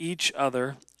to each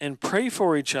other and pray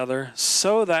for each other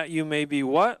so that you may be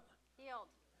what?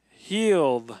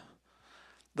 Healed.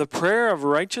 The prayer of a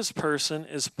righteous person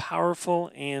is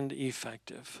powerful and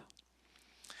effective.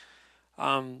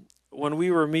 When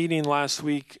we were meeting last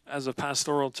week as a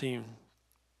pastoral team,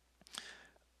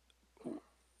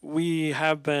 we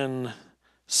have been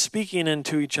speaking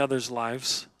into each other's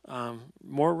lives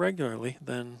more regularly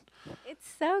than...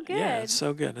 It's so good. Yeah, it's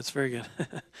so good. It's very good.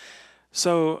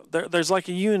 So there's like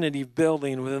a unity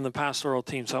building within the pastoral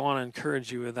team, so I want to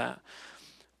encourage you with that.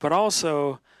 But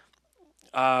also,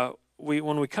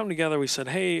 when we come together, we said,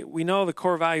 hey, we know the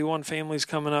Core Value 1 family is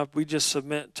coming up. We just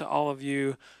submit to all of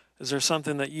you. Is there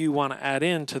something that you want to add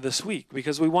into this week?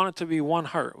 Because we want it to be one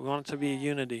heart. We want it to be a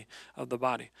unity of the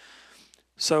body.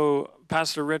 So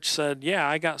Pastor Rich said, yeah,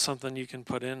 I got something you can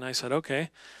put in. And I said, okay.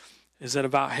 Is it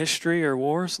about history or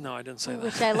wars? No, I didn't say that.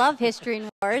 Which I love, history and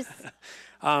wars.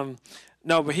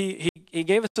 No, but he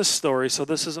gave us a story, so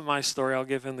this isn't my story. I'll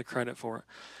give him the credit for it.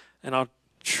 And I'll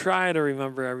try to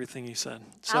remember everything he said.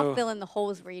 So I'll fill in the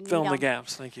holes where you need fill in them. the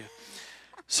gaps, thank you.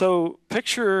 So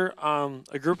picture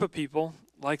a group of people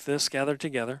like this gathered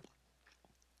together,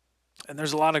 and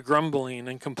there's a lot of grumbling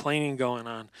and complaining going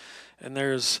on. And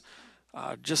there's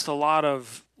just a lot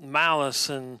of malice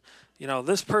and, you know,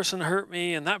 this person hurt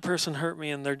me and that person hurt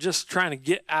me, and they're just trying to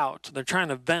get out. They're trying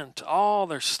to vent all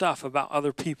their stuff about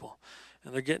other people,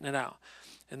 and they're getting it out.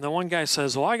 And the one guy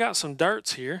says, well, I got some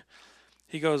darts here.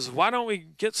 He goes, why don't we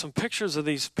get some pictures of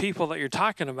these people that you're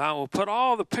talking about? We'll put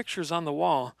all the pictures on the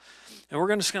wall, and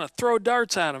we're just going to throw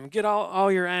darts at them, get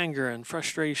all your anger and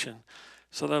frustration.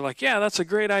 So they're like, yeah, that's a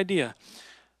great idea.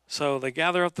 So they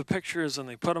gather up the pictures, and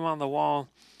they put them on the wall,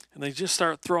 and they just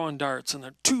start throwing darts, and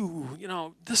they're,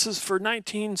 this is for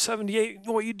 1978,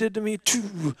 what you did to me,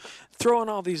 throwing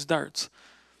all these darts.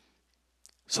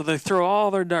 So they throw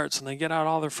all their darts, and they get out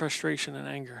all their frustration and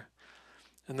anger.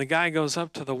 And the guy goes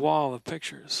up to the wall of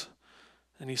pictures,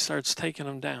 and he starts taking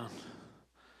them down,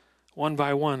 one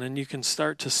by one, and you can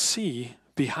start to see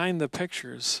behind the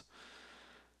pictures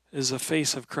is the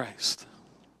face of Christ.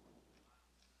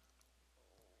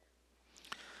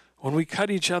 When we cut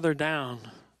each other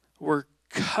down, we're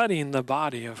cutting the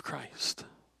body of Christ.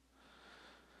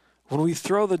 When we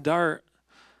throw the dart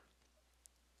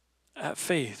at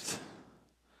Faith,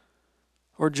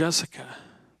 or Jessica,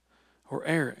 or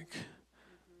Eric,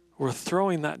 we're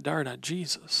throwing that dart at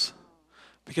Jesus,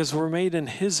 because we're made in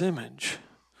His image.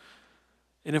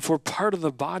 And if we're part of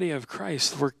the body of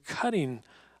Christ, we're cutting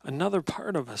another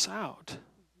part of us out.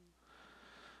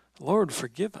 Lord,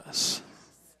 forgive us.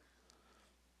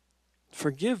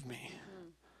 Forgive me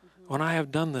when I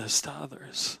have done this to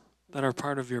others that are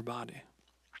part of your body.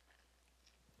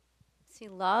 See,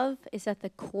 love is at the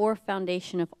core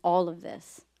foundation of all of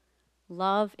this.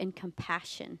 Love and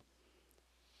compassion.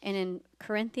 And in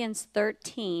Corinthians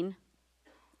 13,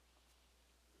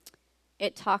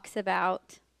 it talks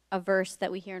about a verse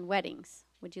that we hear in weddings.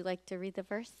 Would you like to read the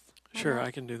verse? Sure,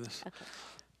 I can do this. Okay.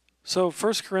 So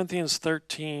 1 Corinthians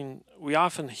 13, we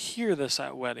often hear this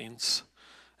at weddings.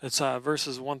 It's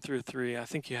verses 1 through 3. I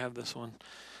think you have this one.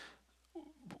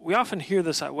 We often hear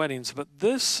this at weddings, but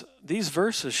these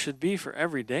verses should be for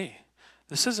every day.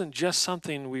 This isn't just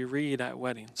something we read at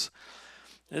weddings.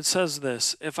 It says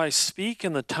this, if I speak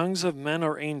in the tongues of men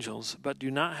or angels, but do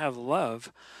not have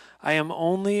love, I am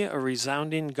only a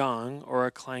resounding gong or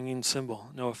a clanging cymbal.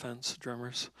 No offense,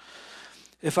 drummers.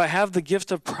 If I have the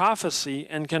gift of prophecy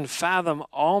and can fathom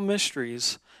all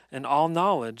mysteries and all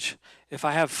knowledge, if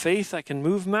I have faith that can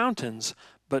move mountains,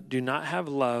 but do not have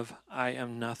love, I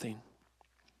am nothing.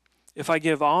 If I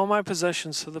give all my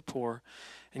possessions to the poor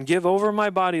and give over my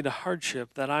body to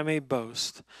hardship that I may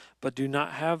boast, but do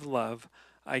not have love,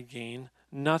 I gain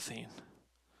nothing.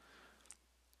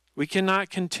 We cannot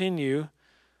continue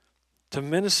to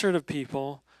minister to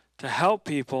people, to help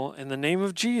people in the name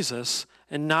of Jesus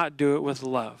and not do it with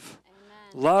love.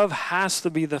 Amen. Love has to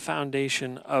be the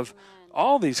foundation of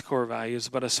all these core values,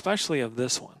 but especially of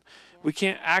this one. We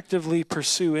can't actively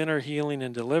pursue inner healing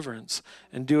and deliverance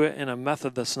and do it in a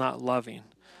method that's not loving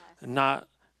and not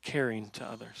caring to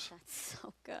others. That's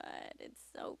so good. It's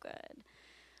so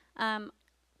good.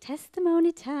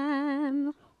 Testimony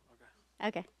time.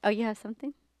 Okay. Oh, you have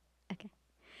something? Okay.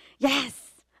 Yes.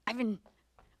 I've been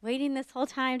waiting this whole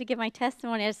time to give my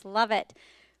testimony. I just love it.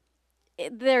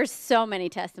 There's so many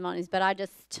testimonies, but I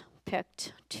just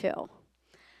picked two.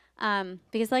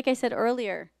 Because like I said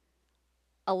earlier,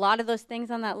 a lot of those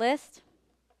things on that list,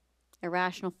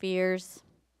 irrational fears,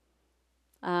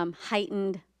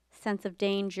 heightened sense of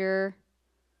danger,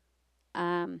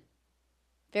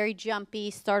 very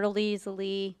jumpy, startled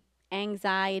easily,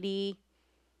 anxiety.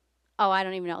 Oh, I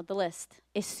don't even know. The list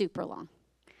is super long.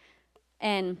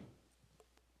 And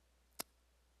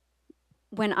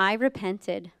when I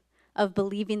repented of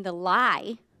believing the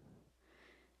lie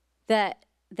that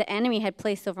the enemy had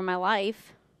placed over my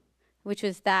life, which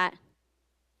was that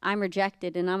I'm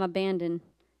rejected and I'm abandoned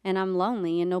and I'm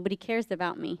lonely and nobody cares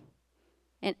about me.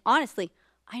 And honestly,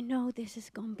 I know this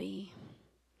is going to be...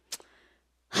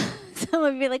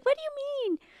 Someone would be like, what do you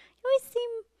mean? You always seem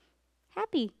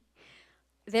happy.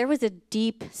 There was a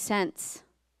deep sense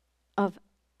of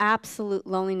absolute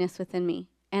loneliness within me.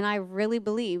 And I really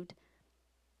believed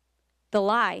the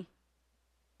lie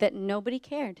that nobody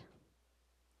cared.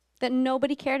 That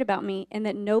nobody cared about me and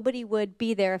that nobody would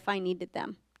be there if I needed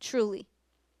them. Truly.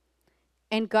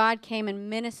 And God came and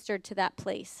ministered to that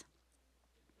place.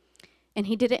 And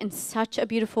he did it in such a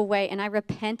beautiful way. And I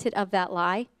repented of that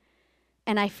lie.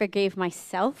 And I forgave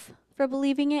myself for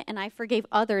believing it. And I forgave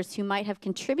others who might have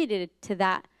contributed to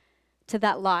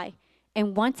that lie.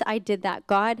 And once I did that,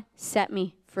 God set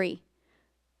me free.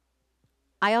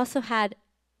 I also had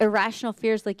irrational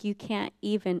fears like you can't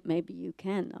even, maybe you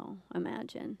can though,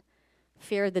 imagine.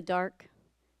 Fear of the dark,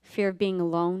 fear of being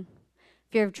alone,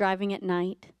 fear of driving at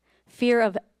night, fear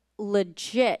of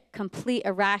legit, complete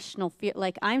irrational fear.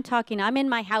 Like I'm in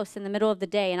my house in the middle of the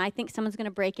day and I think someone's going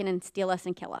to break in and steal us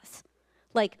and kill us.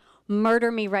 Like murder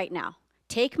me right now.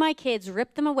 Take my kids,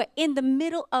 rip them away in the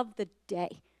middle of the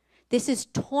day. This is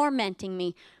tormenting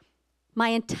me. My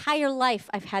entire life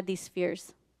I've had these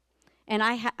fears. And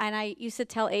I used to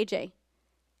tell AJ,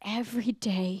 every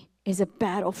day is a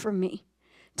battle for me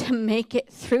to make it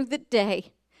through the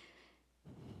day.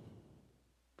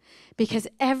 Because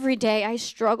every day I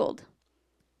struggled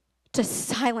to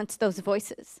silence those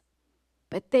voices.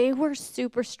 But they were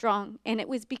super strong. And it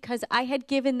was because I had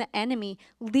given the enemy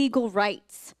legal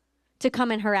rights to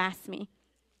come and harass me.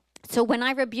 So when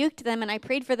I rebuked them and I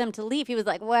prayed for them to leave, he was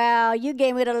like, well, you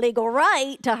gave me the legal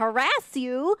right to harass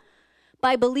you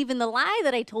by believing the lie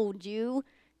that I told you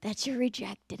that you're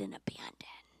rejected and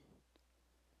abandoned,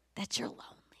 that you're lonely,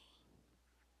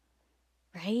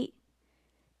 right?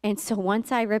 And so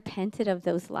once I repented of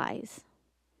those lies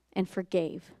and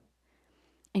forgave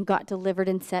and got delivered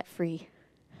and set free,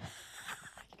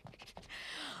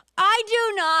 I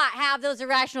do not have those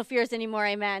irrational fears anymore,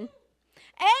 amen.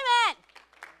 Amen.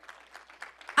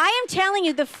 I am telling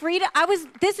you, the freedom,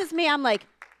 this is me, I'm like,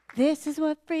 this is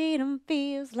what freedom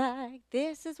feels like.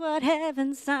 This is what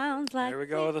heaven sounds like. There we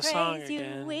go with the song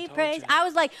again. We praise. I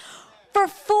was like, for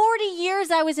 40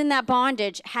 years I was in that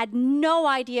bondage, had no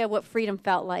idea what freedom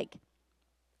felt like.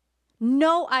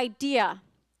 No idea.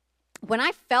 When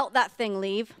I felt that thing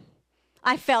leave,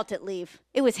 I felt it leave.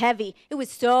 It was heavy. It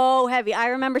was so heavy. I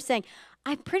remember saying,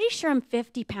 I'm pretty sure I'm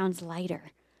 50 pounds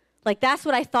lighter. Like, that's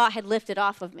what I thought had lifted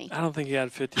off of me. I don't think you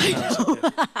had 50 pounds.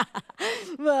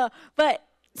 Well, but,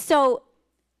 so,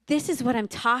 this is what I'm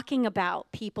talking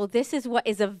about, people. This is what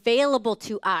is available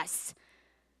to us.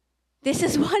 This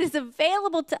is what is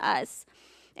available to us.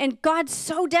 And God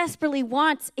so desperately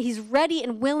he's ready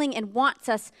and willing and wants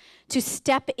us to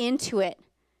step into it.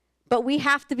 But we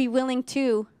have to be willing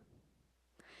to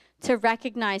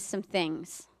recognize some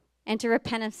things and to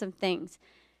repent of some things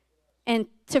and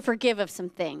to forgive of some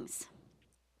things.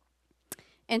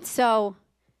 And so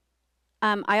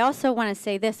I also want to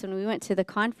say this. When we went to the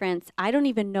conference, I don't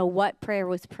even know what prayer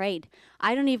was prayed.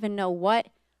 I don't even know what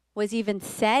was even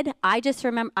said. I just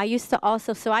remember I used to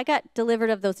also, so I got delivered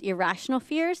of those irrational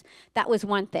fears. That was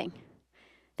one thing.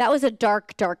 That was a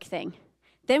dark, dark thing.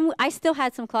 Then I still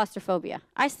had some claustrophobia.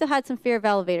 I still had some fear of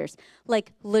elevators,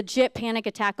 like legit panic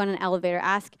attack on an elevator.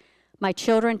 Ask my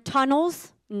children.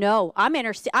 Tunnels, No, I'm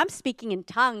speaking in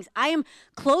tongues. I am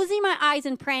closing my eyes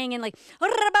and praying and like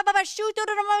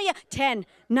 10,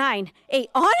 9, 8.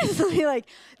 Honestly, like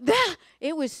that,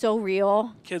 it was so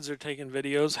real. Kids are taking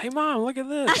videos. Hey, Mom, look at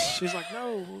this. She's like,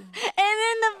 no. And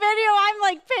in the video, I'm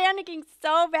like panicking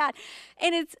so bad.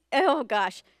 And it's, oh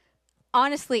gosh,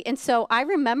 honestly. And so I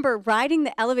remember riding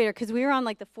the elevator because we were on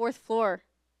like the 4th floor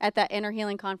at that inner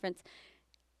healing conference.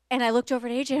 And I looked over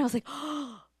at AJ and I was like,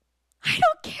 oh, I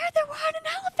don't care that we're on an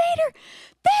elevator.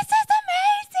 This is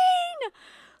amazing.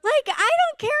 Like, I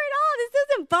don't care at all. This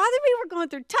doesn't bother me. We're going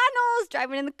through tunnels,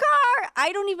 driving in the car.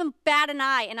 I don't even bat an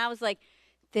eye. And I was like,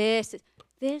 this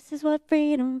is what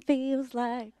freedom feels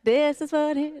like. This is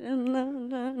what it,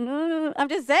 I'm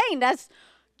just saying, that's,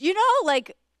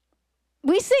 like,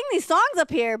 we sing these songs up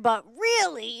here, but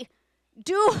really,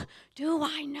 do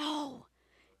I know?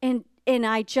 And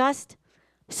I just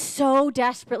so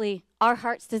desperately, our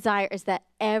heart's desire is that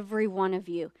every one of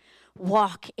you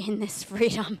walk in this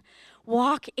freedom,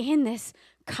 walk in this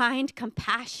kind,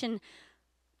 compassion,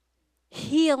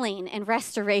 healing, and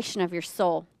restoration of your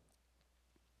soul.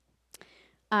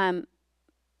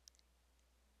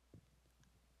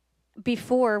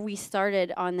 Before we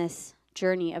started on this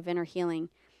journey of inner healing,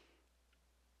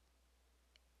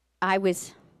 I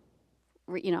was,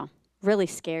 really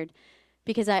scared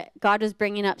because God was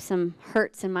bringing up some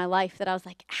hurts in my life that I was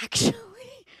like, actually,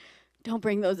 don't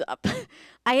bring those up.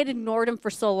 I had ignored them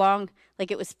for so long, like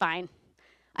it was fine.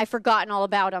 I'd forgotten all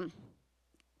about them.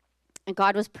 And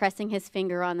God was pressing his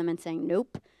finger on them and saying,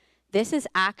 nope, this is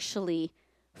actually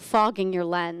fogging your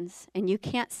lens, and you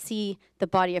can't see the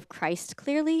body of Christ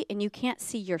clearly, and you can't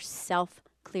see yourself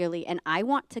clearly, and I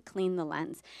want to clean the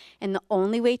lens. And the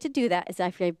only way to do that is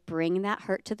if I bring that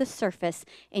hurt to the surface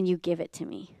and you give it to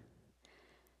me.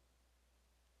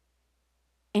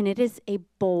 And it is a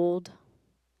bold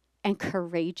and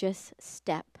courageous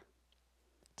step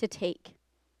to take.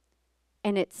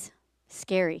 And it's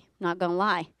scary, not gonna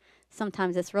lie.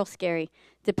 Sometimes it's real scary,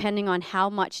 depending on how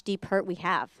much deep hurt we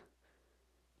have.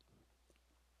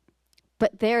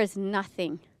 But there is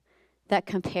nothing that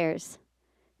compares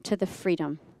to the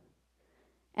freedom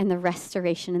and the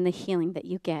restoration and the healing that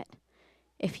you get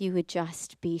if you would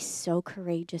just be so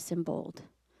courageous and bold.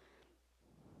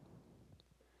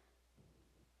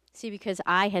 See, because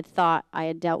I had thought I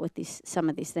had dealt with some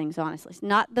of these things, honestly.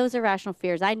 Not those irrational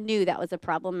fears. I knew that was a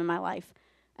problem in my life.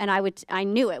 And I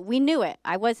knew it. We knew it.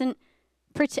 I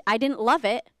didn't love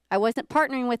it. I wasn't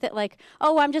partnering with it like,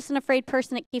 oh, I'm just an afraid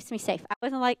person. It keeps me safe.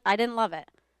 I didn't love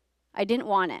it. I didn't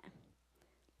want it.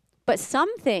 But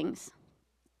some things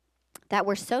that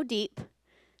were so deep,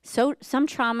 some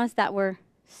traumas that were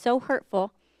so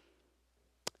hurtful,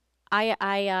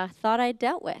 I thought I'd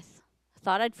dealt with.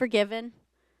 Thought I'd forgiven.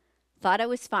 Thought I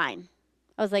was fine.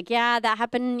 I was like, yeah, that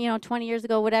happened, 20 years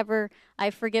ago, whatever.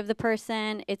 I forgive the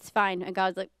person. It's fine. And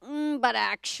God's like, but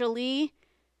actually,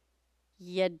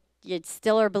 you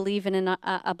still are believing in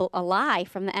a lie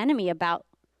from the enemy about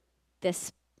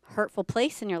this hurtful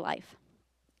place in your life.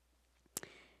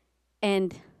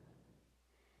 And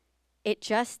it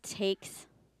just takes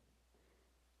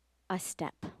a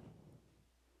step.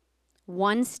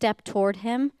 One step toward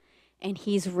him, and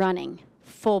he's running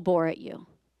full bore at you.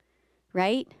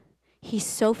 Right? He's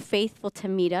so faithful to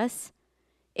meet us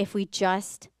if we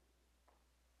just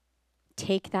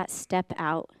take that step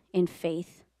out in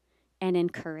faith and in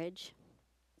courage.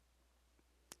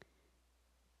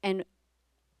 And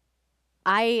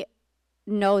I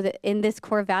know that in this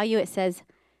core value it says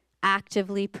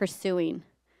actively pursuing.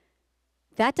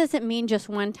 That doesn't mean just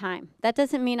one time. That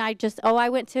doesn't mean I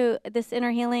went to this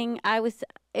inner healing. It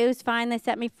was fine. They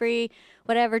set me free.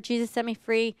 Whatever. Jesus set me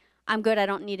free. I'm good. I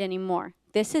don't need any more.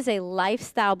 This is a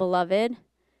lifestyle, beloved,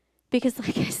 because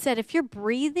like I said, if you're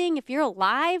breathing, if you're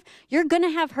alive, you're going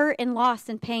to have hurt and loss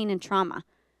and pain and trauma.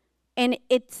 And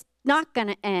it's not going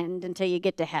to end until you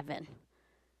get to heaven.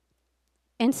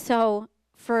 And so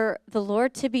for the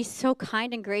Lord to be so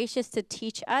kind and gracious to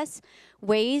teach us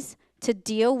ways to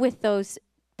deal with those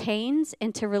pains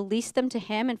and to release them to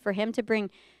him and for him to bring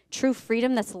true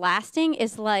freedom that's lasting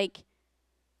is like,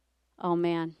 oh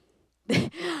man.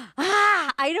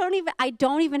 I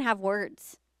don't even have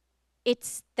words.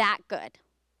 It's that good.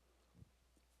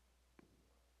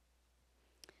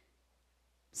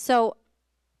 So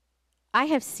I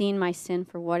have seen my sin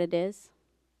for what it is,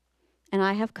 and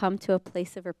I have come to a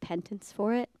place of repentance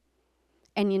for it.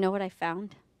 And you know what I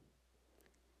found?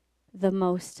 The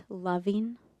most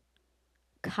loving,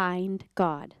 kind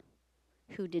God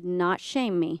who did not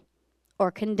shame me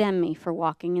or condemn me for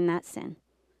walking in that sin.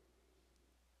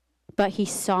 But he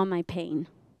saw my pain,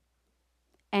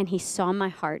 and he saw my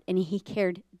heart, and he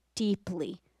cared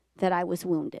deeply that I was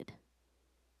wounded.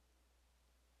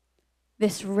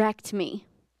 This wrecked me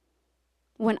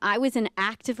when I was in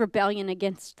active rebellion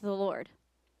against the Lord,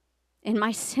 and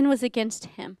my sin was against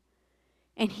him,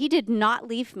 and he did not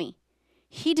leave me.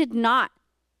 He did not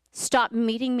stop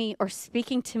meeting me or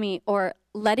speaking to me or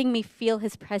letting me feel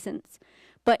his presence,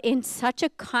 but in such a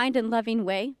kind and loving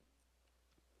way,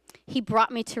 he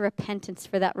brought me to repentance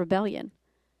for that rebellion.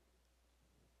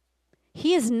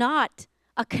 He is not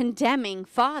a condemning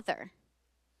father.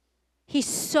 He's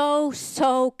so,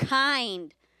 so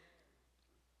kind.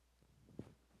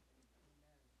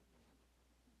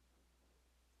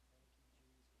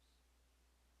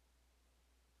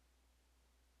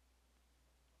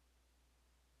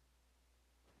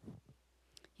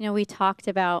 You know, we talked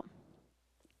about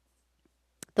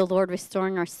the Lord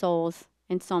restoring our souls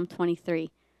in Psalm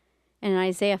 23. And in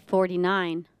Isaiah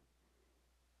 49,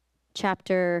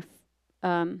 chapter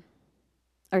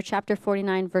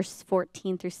 49, verse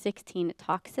 14 through 16, it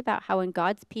talks about how when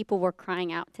God's people were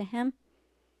crying out to him,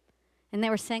 and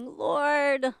they were saying,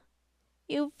 Lord,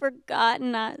 you've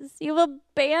forgotten us. You've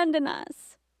abandoned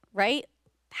us, right?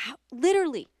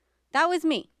 Literally, that was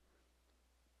me.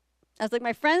 I was like,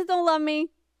 my friends don't love me.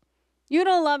 You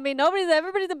don't love me.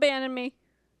 Everybody's abandoned me.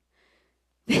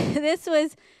 This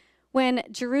was when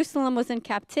Jerusalem was in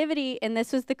captivity, and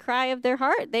this was the cry of their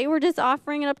heart. They were just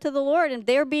offering it up to the Lord, and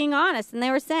they were being honest, and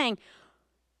they were saying,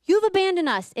 you've abandoned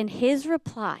us. And his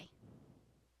reply,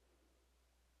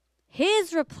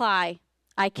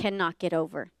 I cannot get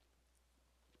over.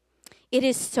 It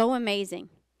is so amazing.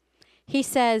 He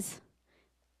says,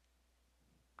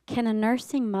 can a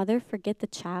nursing mother forget the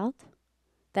child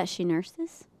that she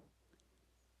nurses?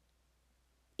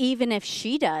 Even if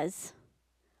she does,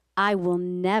 I will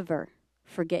never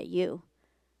forget you.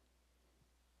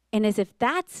 And as if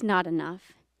that's not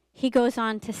enough, he goes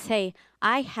on to say,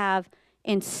 I have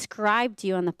inscribed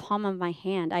you on the palm of my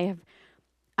hand. I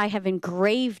have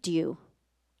engraved you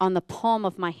on the palm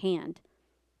of my hand,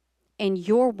 and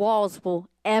your walls will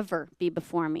ever be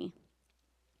before me.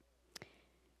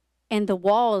 And the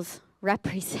walls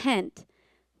represent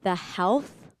the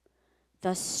health,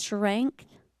 the strength,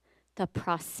 the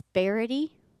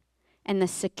prosperity, and the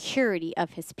security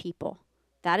of his people.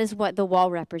 That is what the wall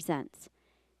represents.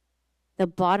 The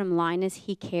bottom line is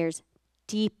he cares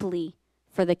deeply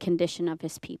for the condition of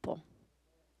his people.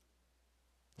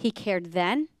 He cared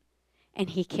then, and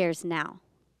he cares now.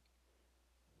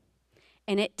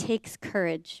 And it takes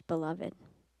courage, beloved,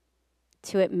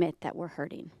 to admit that we're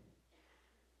hurting.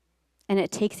 And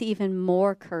it takes even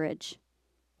more courage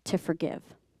to forgive.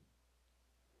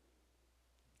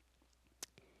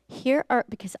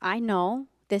 Because I know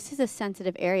this is a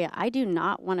sensitive area. I do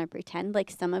not want to pretend like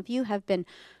some of you have been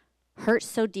hurt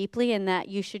so deeply and that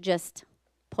you should just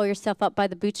pull yourself up by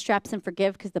the bootstraps and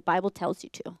forgive because the Bible tells you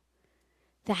to.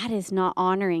 That is not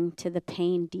honoring to the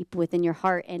pain deep within your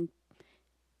heart, and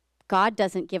God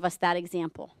doesn't give us that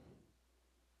example.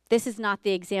 This is not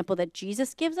the example that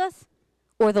Jesus gives us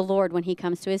or the Lord when he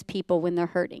comes to his people when they're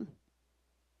hurting.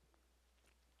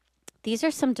 These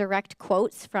are some direct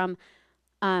quotes from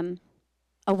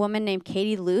a woman named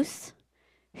Katie Luce,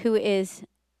 who is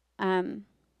an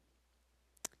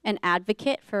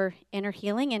advocate for inner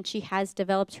healing, and she has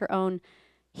developed her own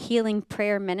healing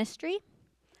prayer ministry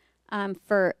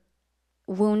for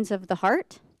wounds of the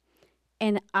heart.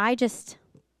 And I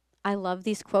love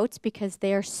these quotes because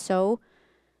they're just so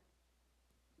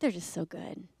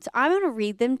good. So I'm going to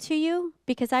read them to you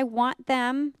because I want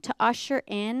them to usher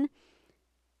in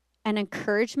an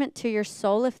encouragement to your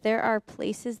soul if there are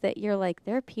places that you're like,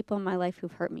 there are people in my life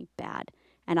who've hurt me bad,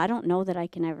 and I don't know that I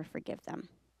can ever forgive them.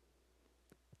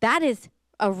 That is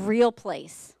a real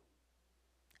place.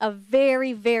 A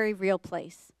very, very real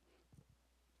place.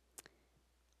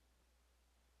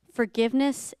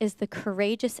 Forgiveness is the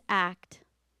courageous act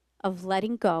of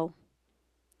letting go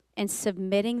and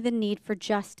submitting the need for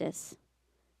justice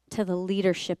to the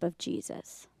leadership of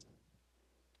Jesus.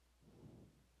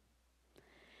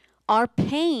 Our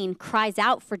pain cries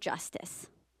out for justice,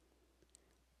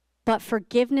 but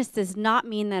forgiveness does not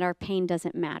mean that our pain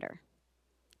doesn't matter.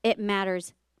 It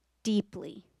matters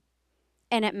deeply,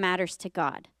 and it matters to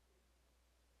God.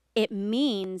 It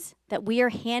means that we are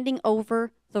handing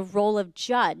over the role of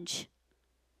judge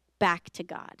back to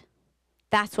God.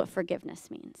 That's what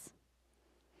forgiveness means.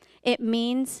 It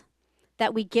means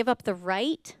that we give up the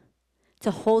right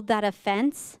to hold that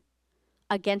offense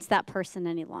against that person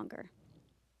any longer.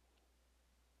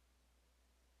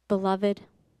 Beloved,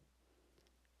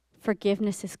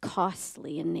 forgiveness is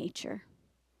costly in nature.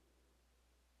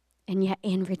 And yet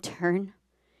in return,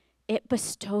 it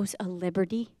bestows a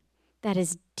liberty that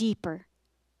is deeper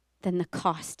than the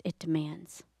cost it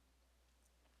demands.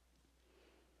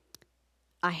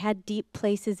 I had deep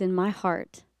places in my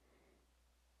heart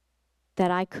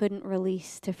that I couldn't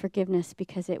release to forgiveness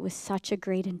because it was such a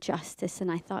great injustice,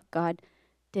 and I thought God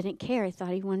didn't care. I thought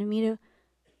he wanted me to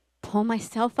pull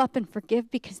myself up and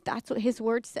forgive because that's what his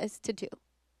word says to do.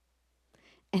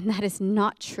 And that is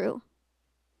not true.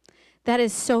 That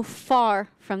is so far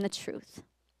from the truth.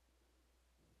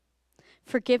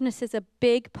 Forgiveness is a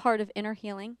big part of inner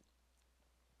healing.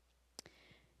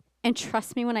 And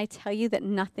trust me when I tell you that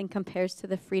nothing compares to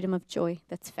the freedom of joy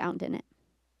that's found in it.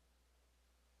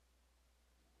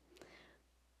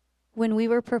 When we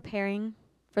were preparing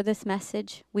for this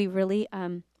message, we really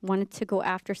wanted to go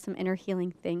after some inner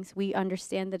healing things. We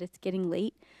understand that it's getting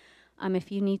late.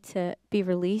 If you need to be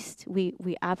released, we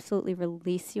absolutely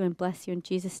release you and bless you in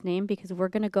Jesus' name, because we're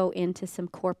going to go into some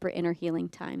corporate inner healing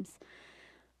times.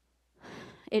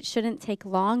 It shouldn't take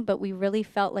long, but we really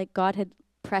felt like God had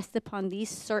pressed upon these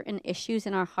certain issues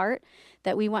in our heart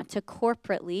that we want to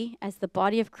corporately, as the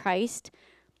body of Christ,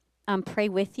 pray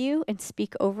with you and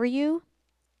speak over you.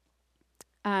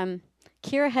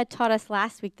 Kira had taught us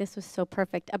last week, this was so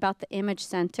perfect, about the image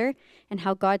center and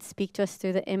how God speaks to us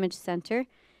through the image center.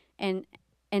 And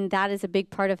that is a big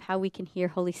part of how we can hear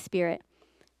Holy Spirit.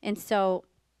 And so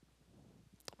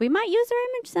we might use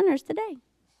our image centers today.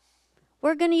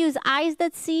 We're going to use eyes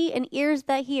that see and ears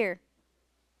that hear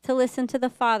to listen to the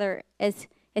Father as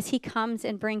he comes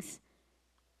and brings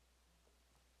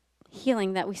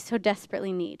healing that we so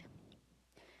desperately need.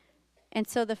 And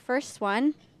so the first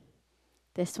one,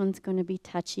 this one's going to be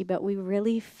touchy, but we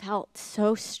really felt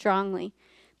so strongly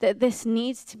that this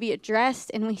needs to be addressed,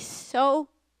 and we so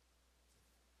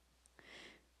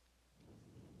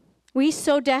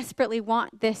desperately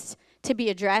want this to be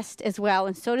addressed as well.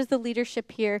 And so does the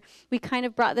leadership here. We kind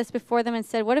of brought this before them and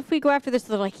said, what if we go after this?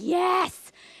 They're like,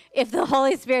 yes, if the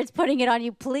Holy Spirit's putting it on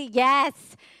you, please, yes.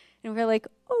 And we're like,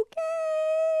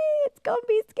 okay, it's going to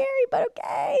be scary, but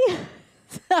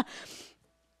okay.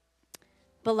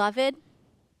 Beloved,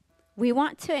 we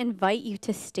want to invite you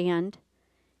to stand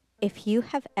if you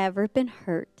have ever been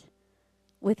hurt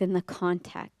within the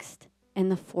context and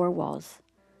the four walls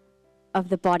of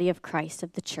the body of Christ,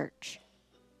 of the church.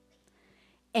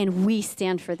 And we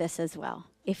stand for this as well.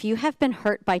 If you have been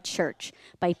hurt by church,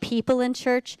 by people in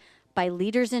church, by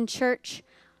leaders in church,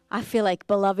 I feel like,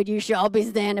 beloved, you shall be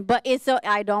standing. But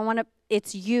I don't want to,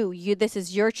 it's you. This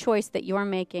is your choice that you're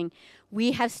making.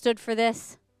 We have stood for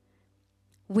this.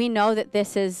 We know that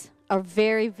this is a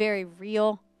very, very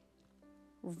real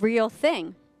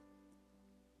thing.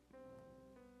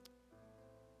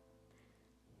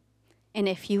 And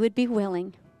if you would be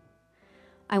willing,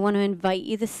 I want to invite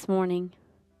you this morning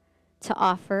to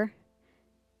offer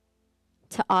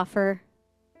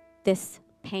this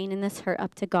pain and this hurt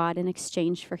up to God in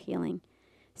exchange for healing.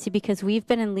 See, because we've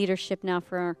been in leadership now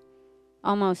for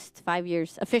almost 5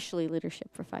 years, officially leadership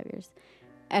for 5 years.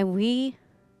 And we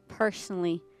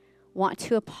personally want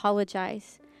to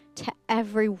apologize to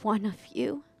every one of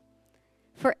you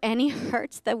for any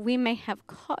hurts that we may have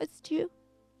caused you,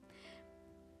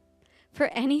 for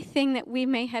anything that we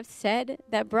may have said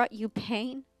that brought you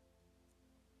pain.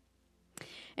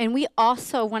 And we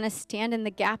also want to stand in the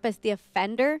gap as the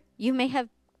offender. You may have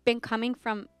been coming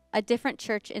from a different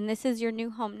church, and this is your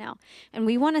new home now. And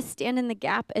we want to stand in the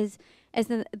gap as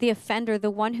the offender,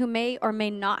 the one who may or may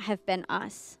not have been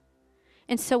us.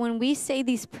 And so when we say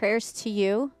these prayers to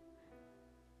you,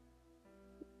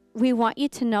 we want you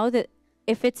to know that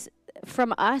if it's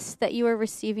from us that you are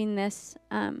receiving this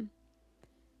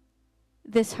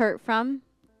this hurt from,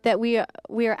 that we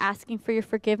are asking for your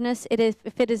forgiveness.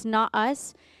 If it is not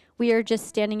us, we are just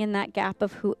standing in that gap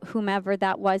of whomever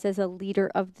that was as a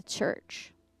leader of the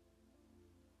church.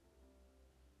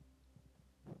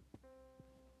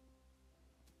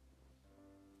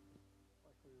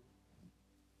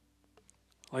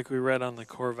 Like we read on the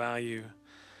core value,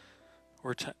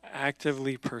 we're to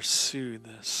actively pursue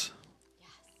this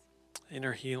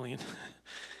inner healing.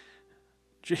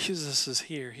 Jesus is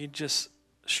here. He just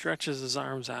stretches his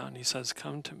arms out and he says,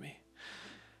 come to me.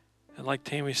 And like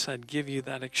Tammy said, give you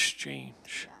that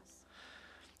exchange.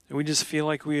 And we just feel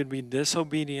like we would be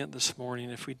disobedient this morning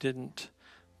if we didn't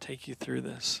take you through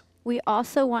this. We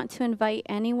also want to invite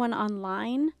anyone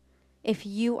online, if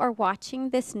you are watching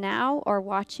this now or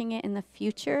watching it in the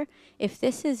future, if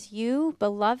this is you,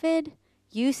 beloved,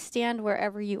 you stand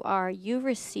wherever you are. You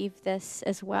receive this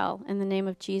as well in the name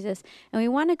of Jesus. And we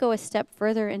want to go a step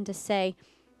further and to say,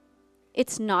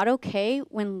 it's not okay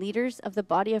when leaders of the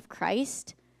body of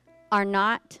Christ are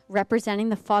not representing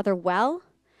the Father well,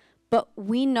 but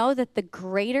we know that the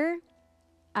greater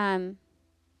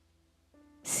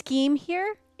scheme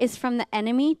here is from the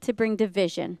enemy to bring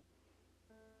division.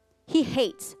 He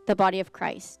hates the body of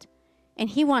Christ, and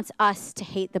he wants us to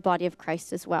hate the body of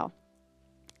Christ as well.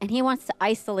 And he wants to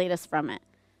isolate us from it.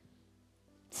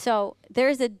 So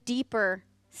there's a deeper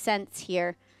sense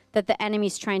here that the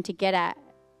enemy's trying to get at.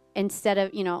 Instead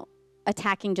of,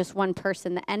 attacking just one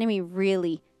person, the enemy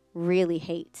really, really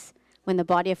hates when the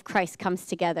body of Christ comes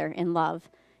together in love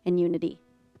and unity.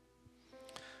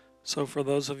 So for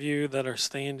those of you that are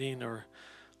standing or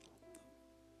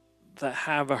that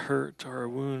have a hurt or a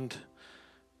wound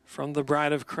from the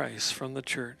bride of Christ, from the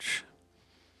church,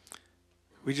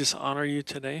 we just honor you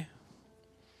today.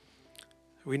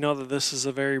 We know that this is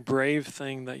a very brave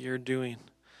thing that you're doing.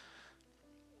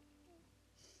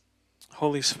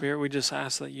 Holy Spirit, we just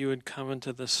ask that you would come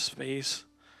into this space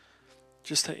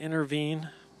just to intervene,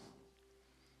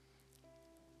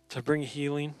 to bring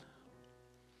healing,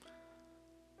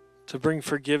 to bring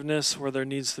forgiveness where there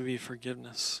needs to be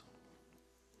forgiveness.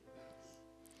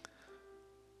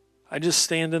 I just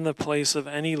stand in the place of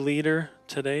any leader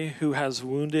today who has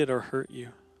wounded or hurt you.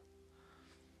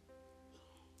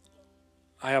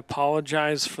 I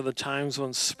apologize for the times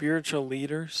when spiritual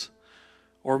leaders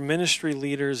or ministry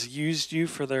leaders used you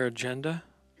for their agenda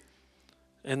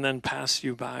and then passed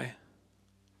you by.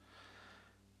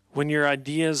 When your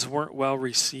ideas weren't well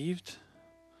received,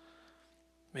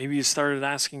 maybe you started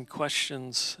asking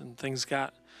questions and things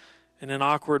got in an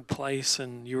awkward place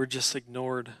and you were just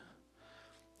ignored.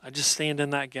 I just stand in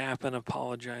that gap and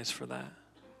apologize for that.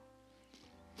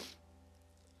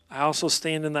 I also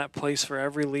stand in that place for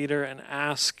every leader and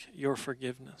ask your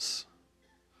forgiveness.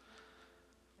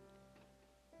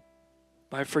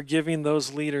 By forgiving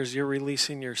those leaders, you're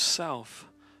releasing yourself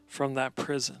from that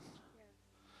prison.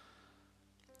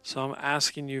 So I'm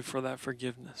asking you for that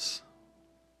forgiveness.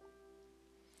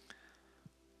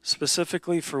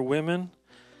 Specifically for women,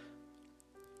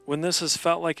 when this has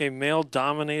felt like a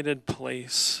male-dominated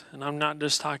place, and I'm not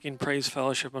just talking Praise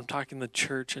Fellowship, I'm talking the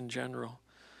church in general.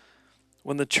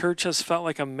 When the church has felt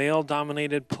like a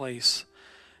male-dominated place,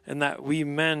 and that we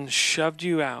men shoved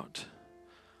you out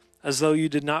as though you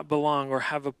did not belong or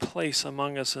have a place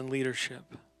among us in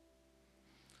leadership.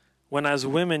 When as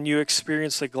women you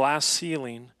experienced a glass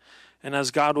ceiling, and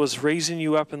as God was raising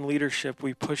you up in leadership,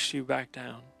 we pushed you back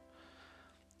down.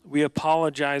 We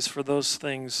apologize for those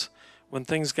things when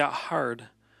things got hard,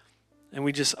 and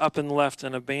we just up and left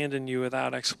and abandoned you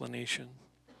without explanation.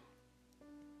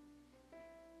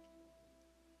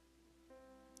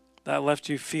 That left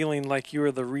you feeling like you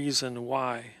were the reason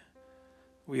why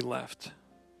we left.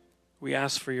 We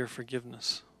ask for your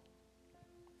forgiveness.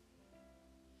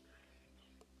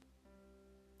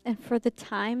 And for the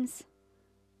times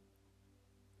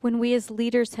when we as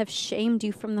leaders have shamed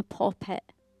you from the pulpit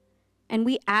and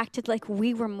we acted like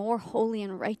we were more holy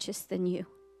and righteous than you.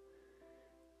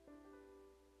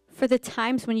 For the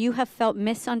times when you have felt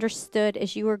misunderstood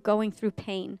as you were going through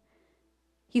pain.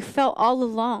 You felt all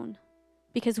alone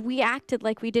because we acted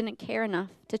like we didn't care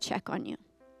enough to check on you.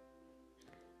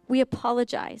 We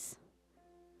apologize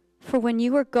for when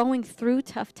you were going through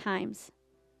tough times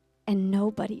and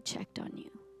nobody checked on you.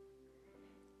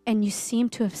 And you seem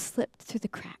to have slipped through the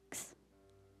cracks.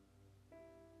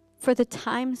 For the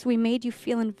times we made you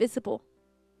feel invisible,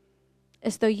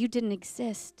 as though you didn't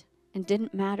exist and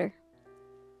didn't matter.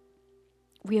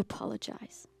 We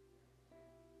apologize.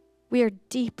 We are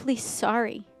deeply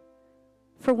sorry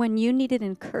for when you needed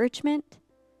encouragement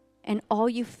and all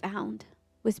you found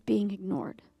was being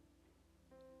ignored.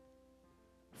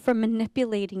 For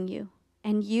manipulating you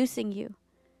and using you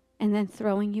and then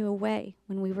throwing you away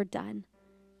when we were done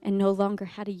and no longer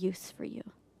had a use for you.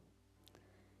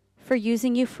 For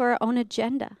using you for our own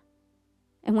agenda.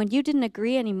 And when you didn't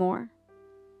agree anymore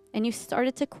and you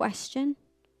started to question,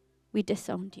 we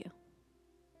disowned you.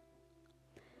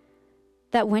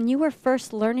 That when you were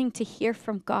first learning to hear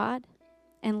from God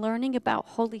and learning about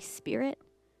Holy Spirit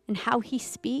and how He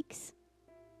speaks,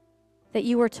 that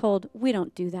you were told, we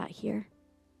don't do that here.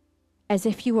 As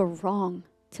if you were wrong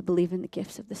to believe in the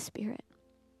gifts of the Spirit.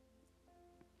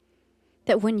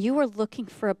 That when you were looking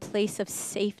for a place of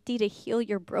safety to heal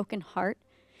your broken heart,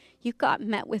 you got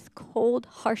met with cold,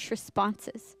 harsh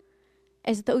responses,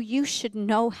 as though you should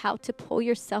know how to pull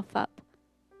yourself up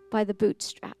by the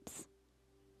bootstraps.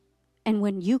 And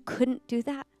when you couldn't do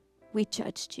that, we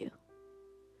judged you.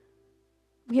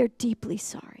 We are deeply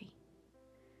sorry.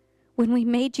 When we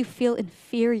made you feel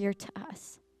inferior to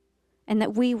us, and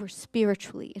that we were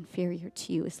spiritually inferior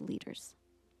to you as leaders.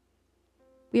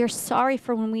 We are sorry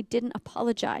for when we didn't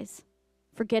apologize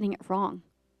for getting it wrong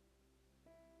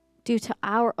due to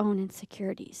our own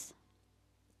insecurities.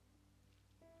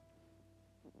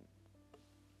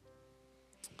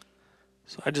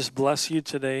 So I just bless you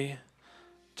today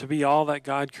to be all that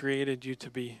God created you to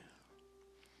be.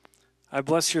 I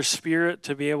bless your spirit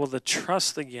to be able to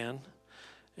trust again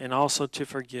and also to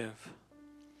forgive.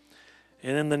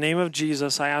 And in the name of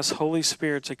Jesus, I ask Holy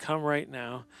Spirit to come right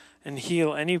now and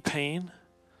heal any pain,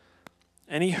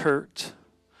 any hurt,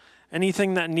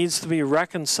 anything that needs to be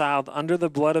reconciled under the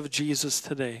blood of Jesus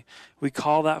today. We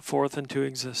call that forth into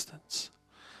existence.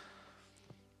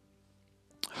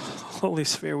 Holy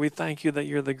Spirit, we thank you that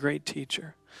you're the great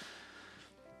teacher.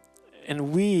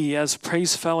 And we, as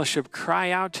Praise Fellowship,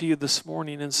 cry out to you this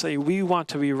morning and say, we want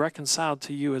to be reconciled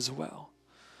to you as well.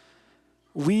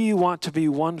 We want to be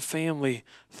one family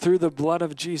through the blood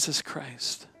of Jesus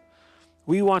Christ.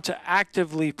 We want to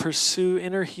actively pursue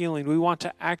inner healing. We want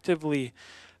to actively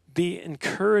be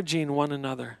encouraging one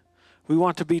another. We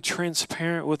want to be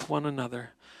transparent with one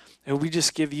another. And we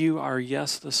just give you our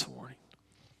yes this morning.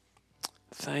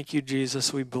 Thank you,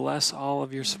 Jesus. We bless all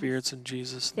of your spirits in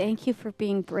Jesus' name. Thank you for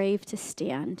being brave to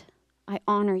stand. I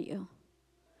honor you.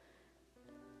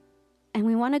 And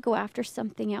we want to go after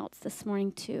something else this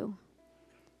morning too.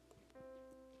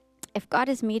 If God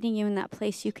is meeting you in that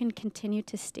place, you can continue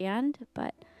to stand,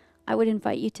 but I would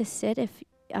invite you to sit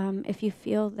if you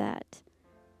feel that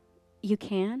you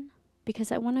can,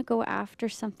 because I want to go after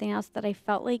something else that I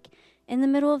felt like in the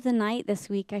middle of the night this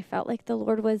week. I felt like the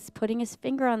Lord was putting his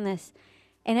finger on this.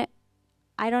 And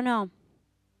I don't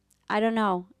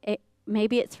know.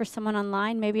 Maybe it's for someone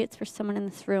online. Maybe it's for someone in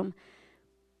this room.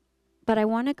 But I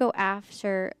want to go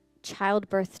after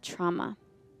childbirth trauma.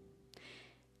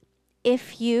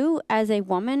 If you, as a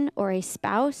woman or a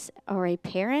spouse or a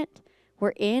parent,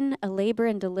 were in a labor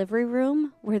and delivery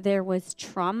room where there was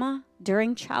trauma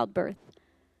during childbirth,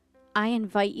 I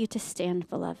invite you to stand,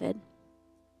 beloved.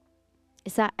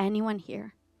 Is that anyone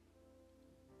here?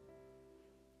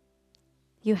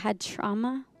 You had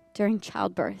trauma during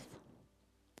childbirth.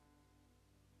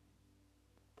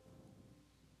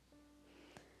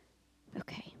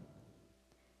 Okay.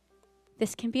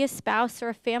 This can be a spouse or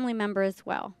a family member as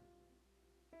well.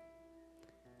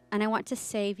 And I want to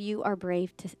say you are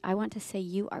brave to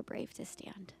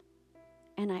stand.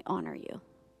 And I honor you.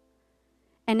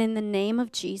 And in the name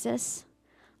of Jesus,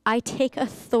 I take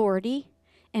authority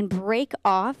and break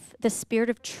off the spirit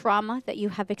of trauma that you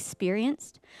have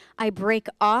experienced. I break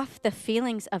off the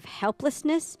feelings of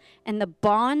helplessness and the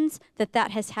bonds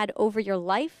that has had over your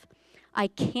life. I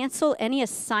cancel any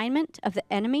assignment of the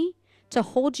enemy to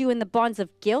hold you in the bonds of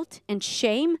guilt and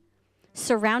shame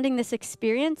surrounding this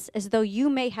experience as though you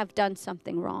may have done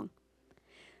something wrong.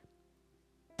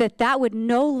 That would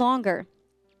no longer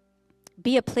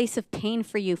be a place of pain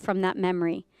for you from that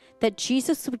memory. That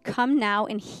Jesus would come now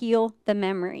and heal the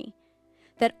memory.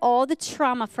 That all the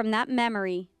trauma from that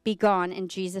memory be gone in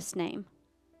Jesus' name.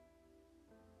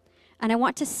 And I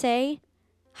want to say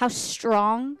how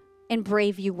strong and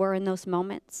brave you were in those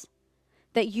moments.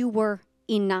 That you were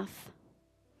enough.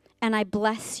 And I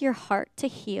bless your heart to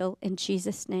heal in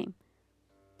Jesus' name.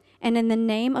 And in the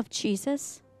name of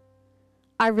Jesus,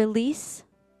 I release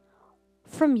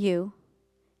from you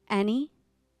any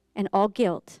and all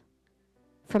guilt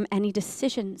from any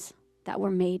decisions that were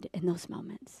made in those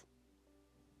moments.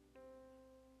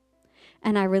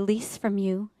 And I release from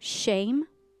you shame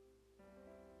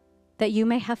that you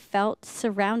may have felt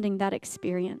surrounding that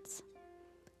experience.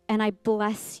 And I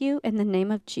bless you in the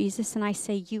name of Jesus, and I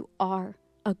say you are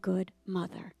a good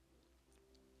mother.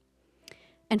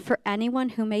 And for anyone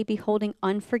who may be holding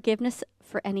unforgiveness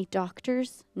for any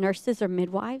doctors, nurses, or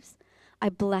midwives, I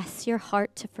bless your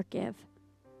heart to forgive.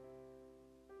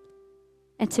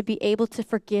 And to be able to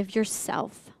forgive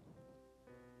yourself.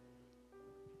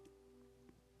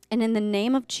 And in the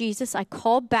name of Jesus, I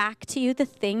call back to you the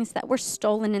things that were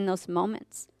stolen in those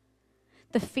moments.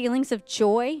 The feelings of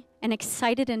joy and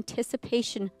excited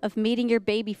anticipation of meeting your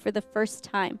baby for the first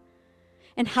time.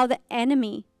 And how the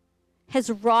enemy has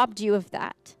robbed you of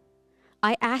that.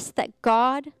 I ask that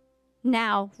God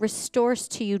now restores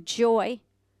to you joy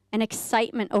and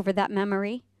excitement over that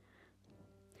memory.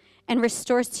 And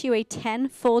restores to you a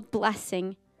 10-fold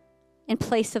blessing in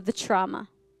place of the trauma.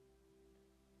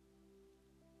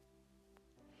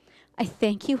 I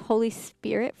thank you, Holy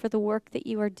Spirit, for the work that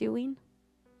you are doing.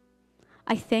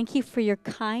 I thank you for your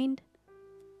kindness.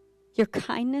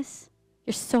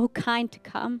 You're so kind to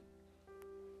come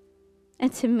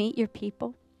and to meet your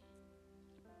people.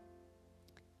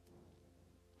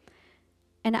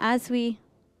 And as we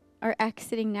are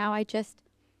exiting now,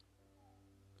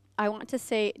 I want to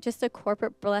say just a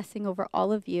corporate blessing over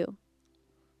all of you.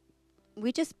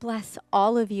 We just bless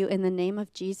all of you in the name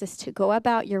of Jesus to go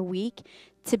about your week,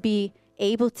 to be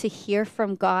able to hear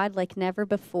from God like never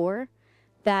before,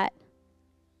 that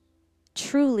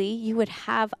truly you would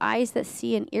have eyes that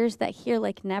see and ears that hear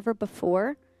like never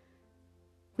before.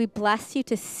 We bless you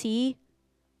to see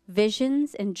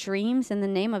visions and dreams in the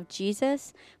name of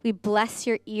Jesus. We bless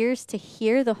your ears to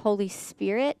hear the Holy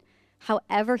Spirit,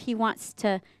 however he wants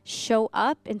to show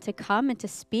up and to come and to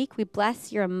speak. We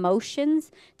bless your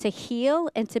emotions to heal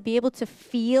and to be able to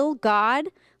feel God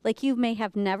like you may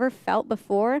have never felt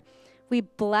before. We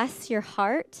bless your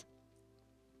heart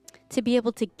to be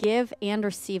able to give and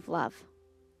receive love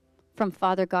from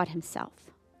Father God himself.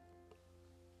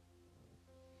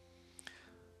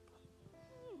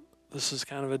 This is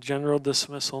kind of a general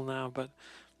dismissal now, but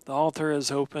the altar is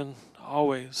open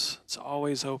always. It's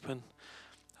always open.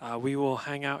 We will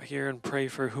hang out here and pray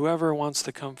for whoever wants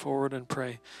to come forward and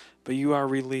pray, but you are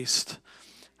released.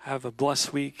 Have a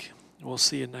blessed week. We'll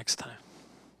see you next time.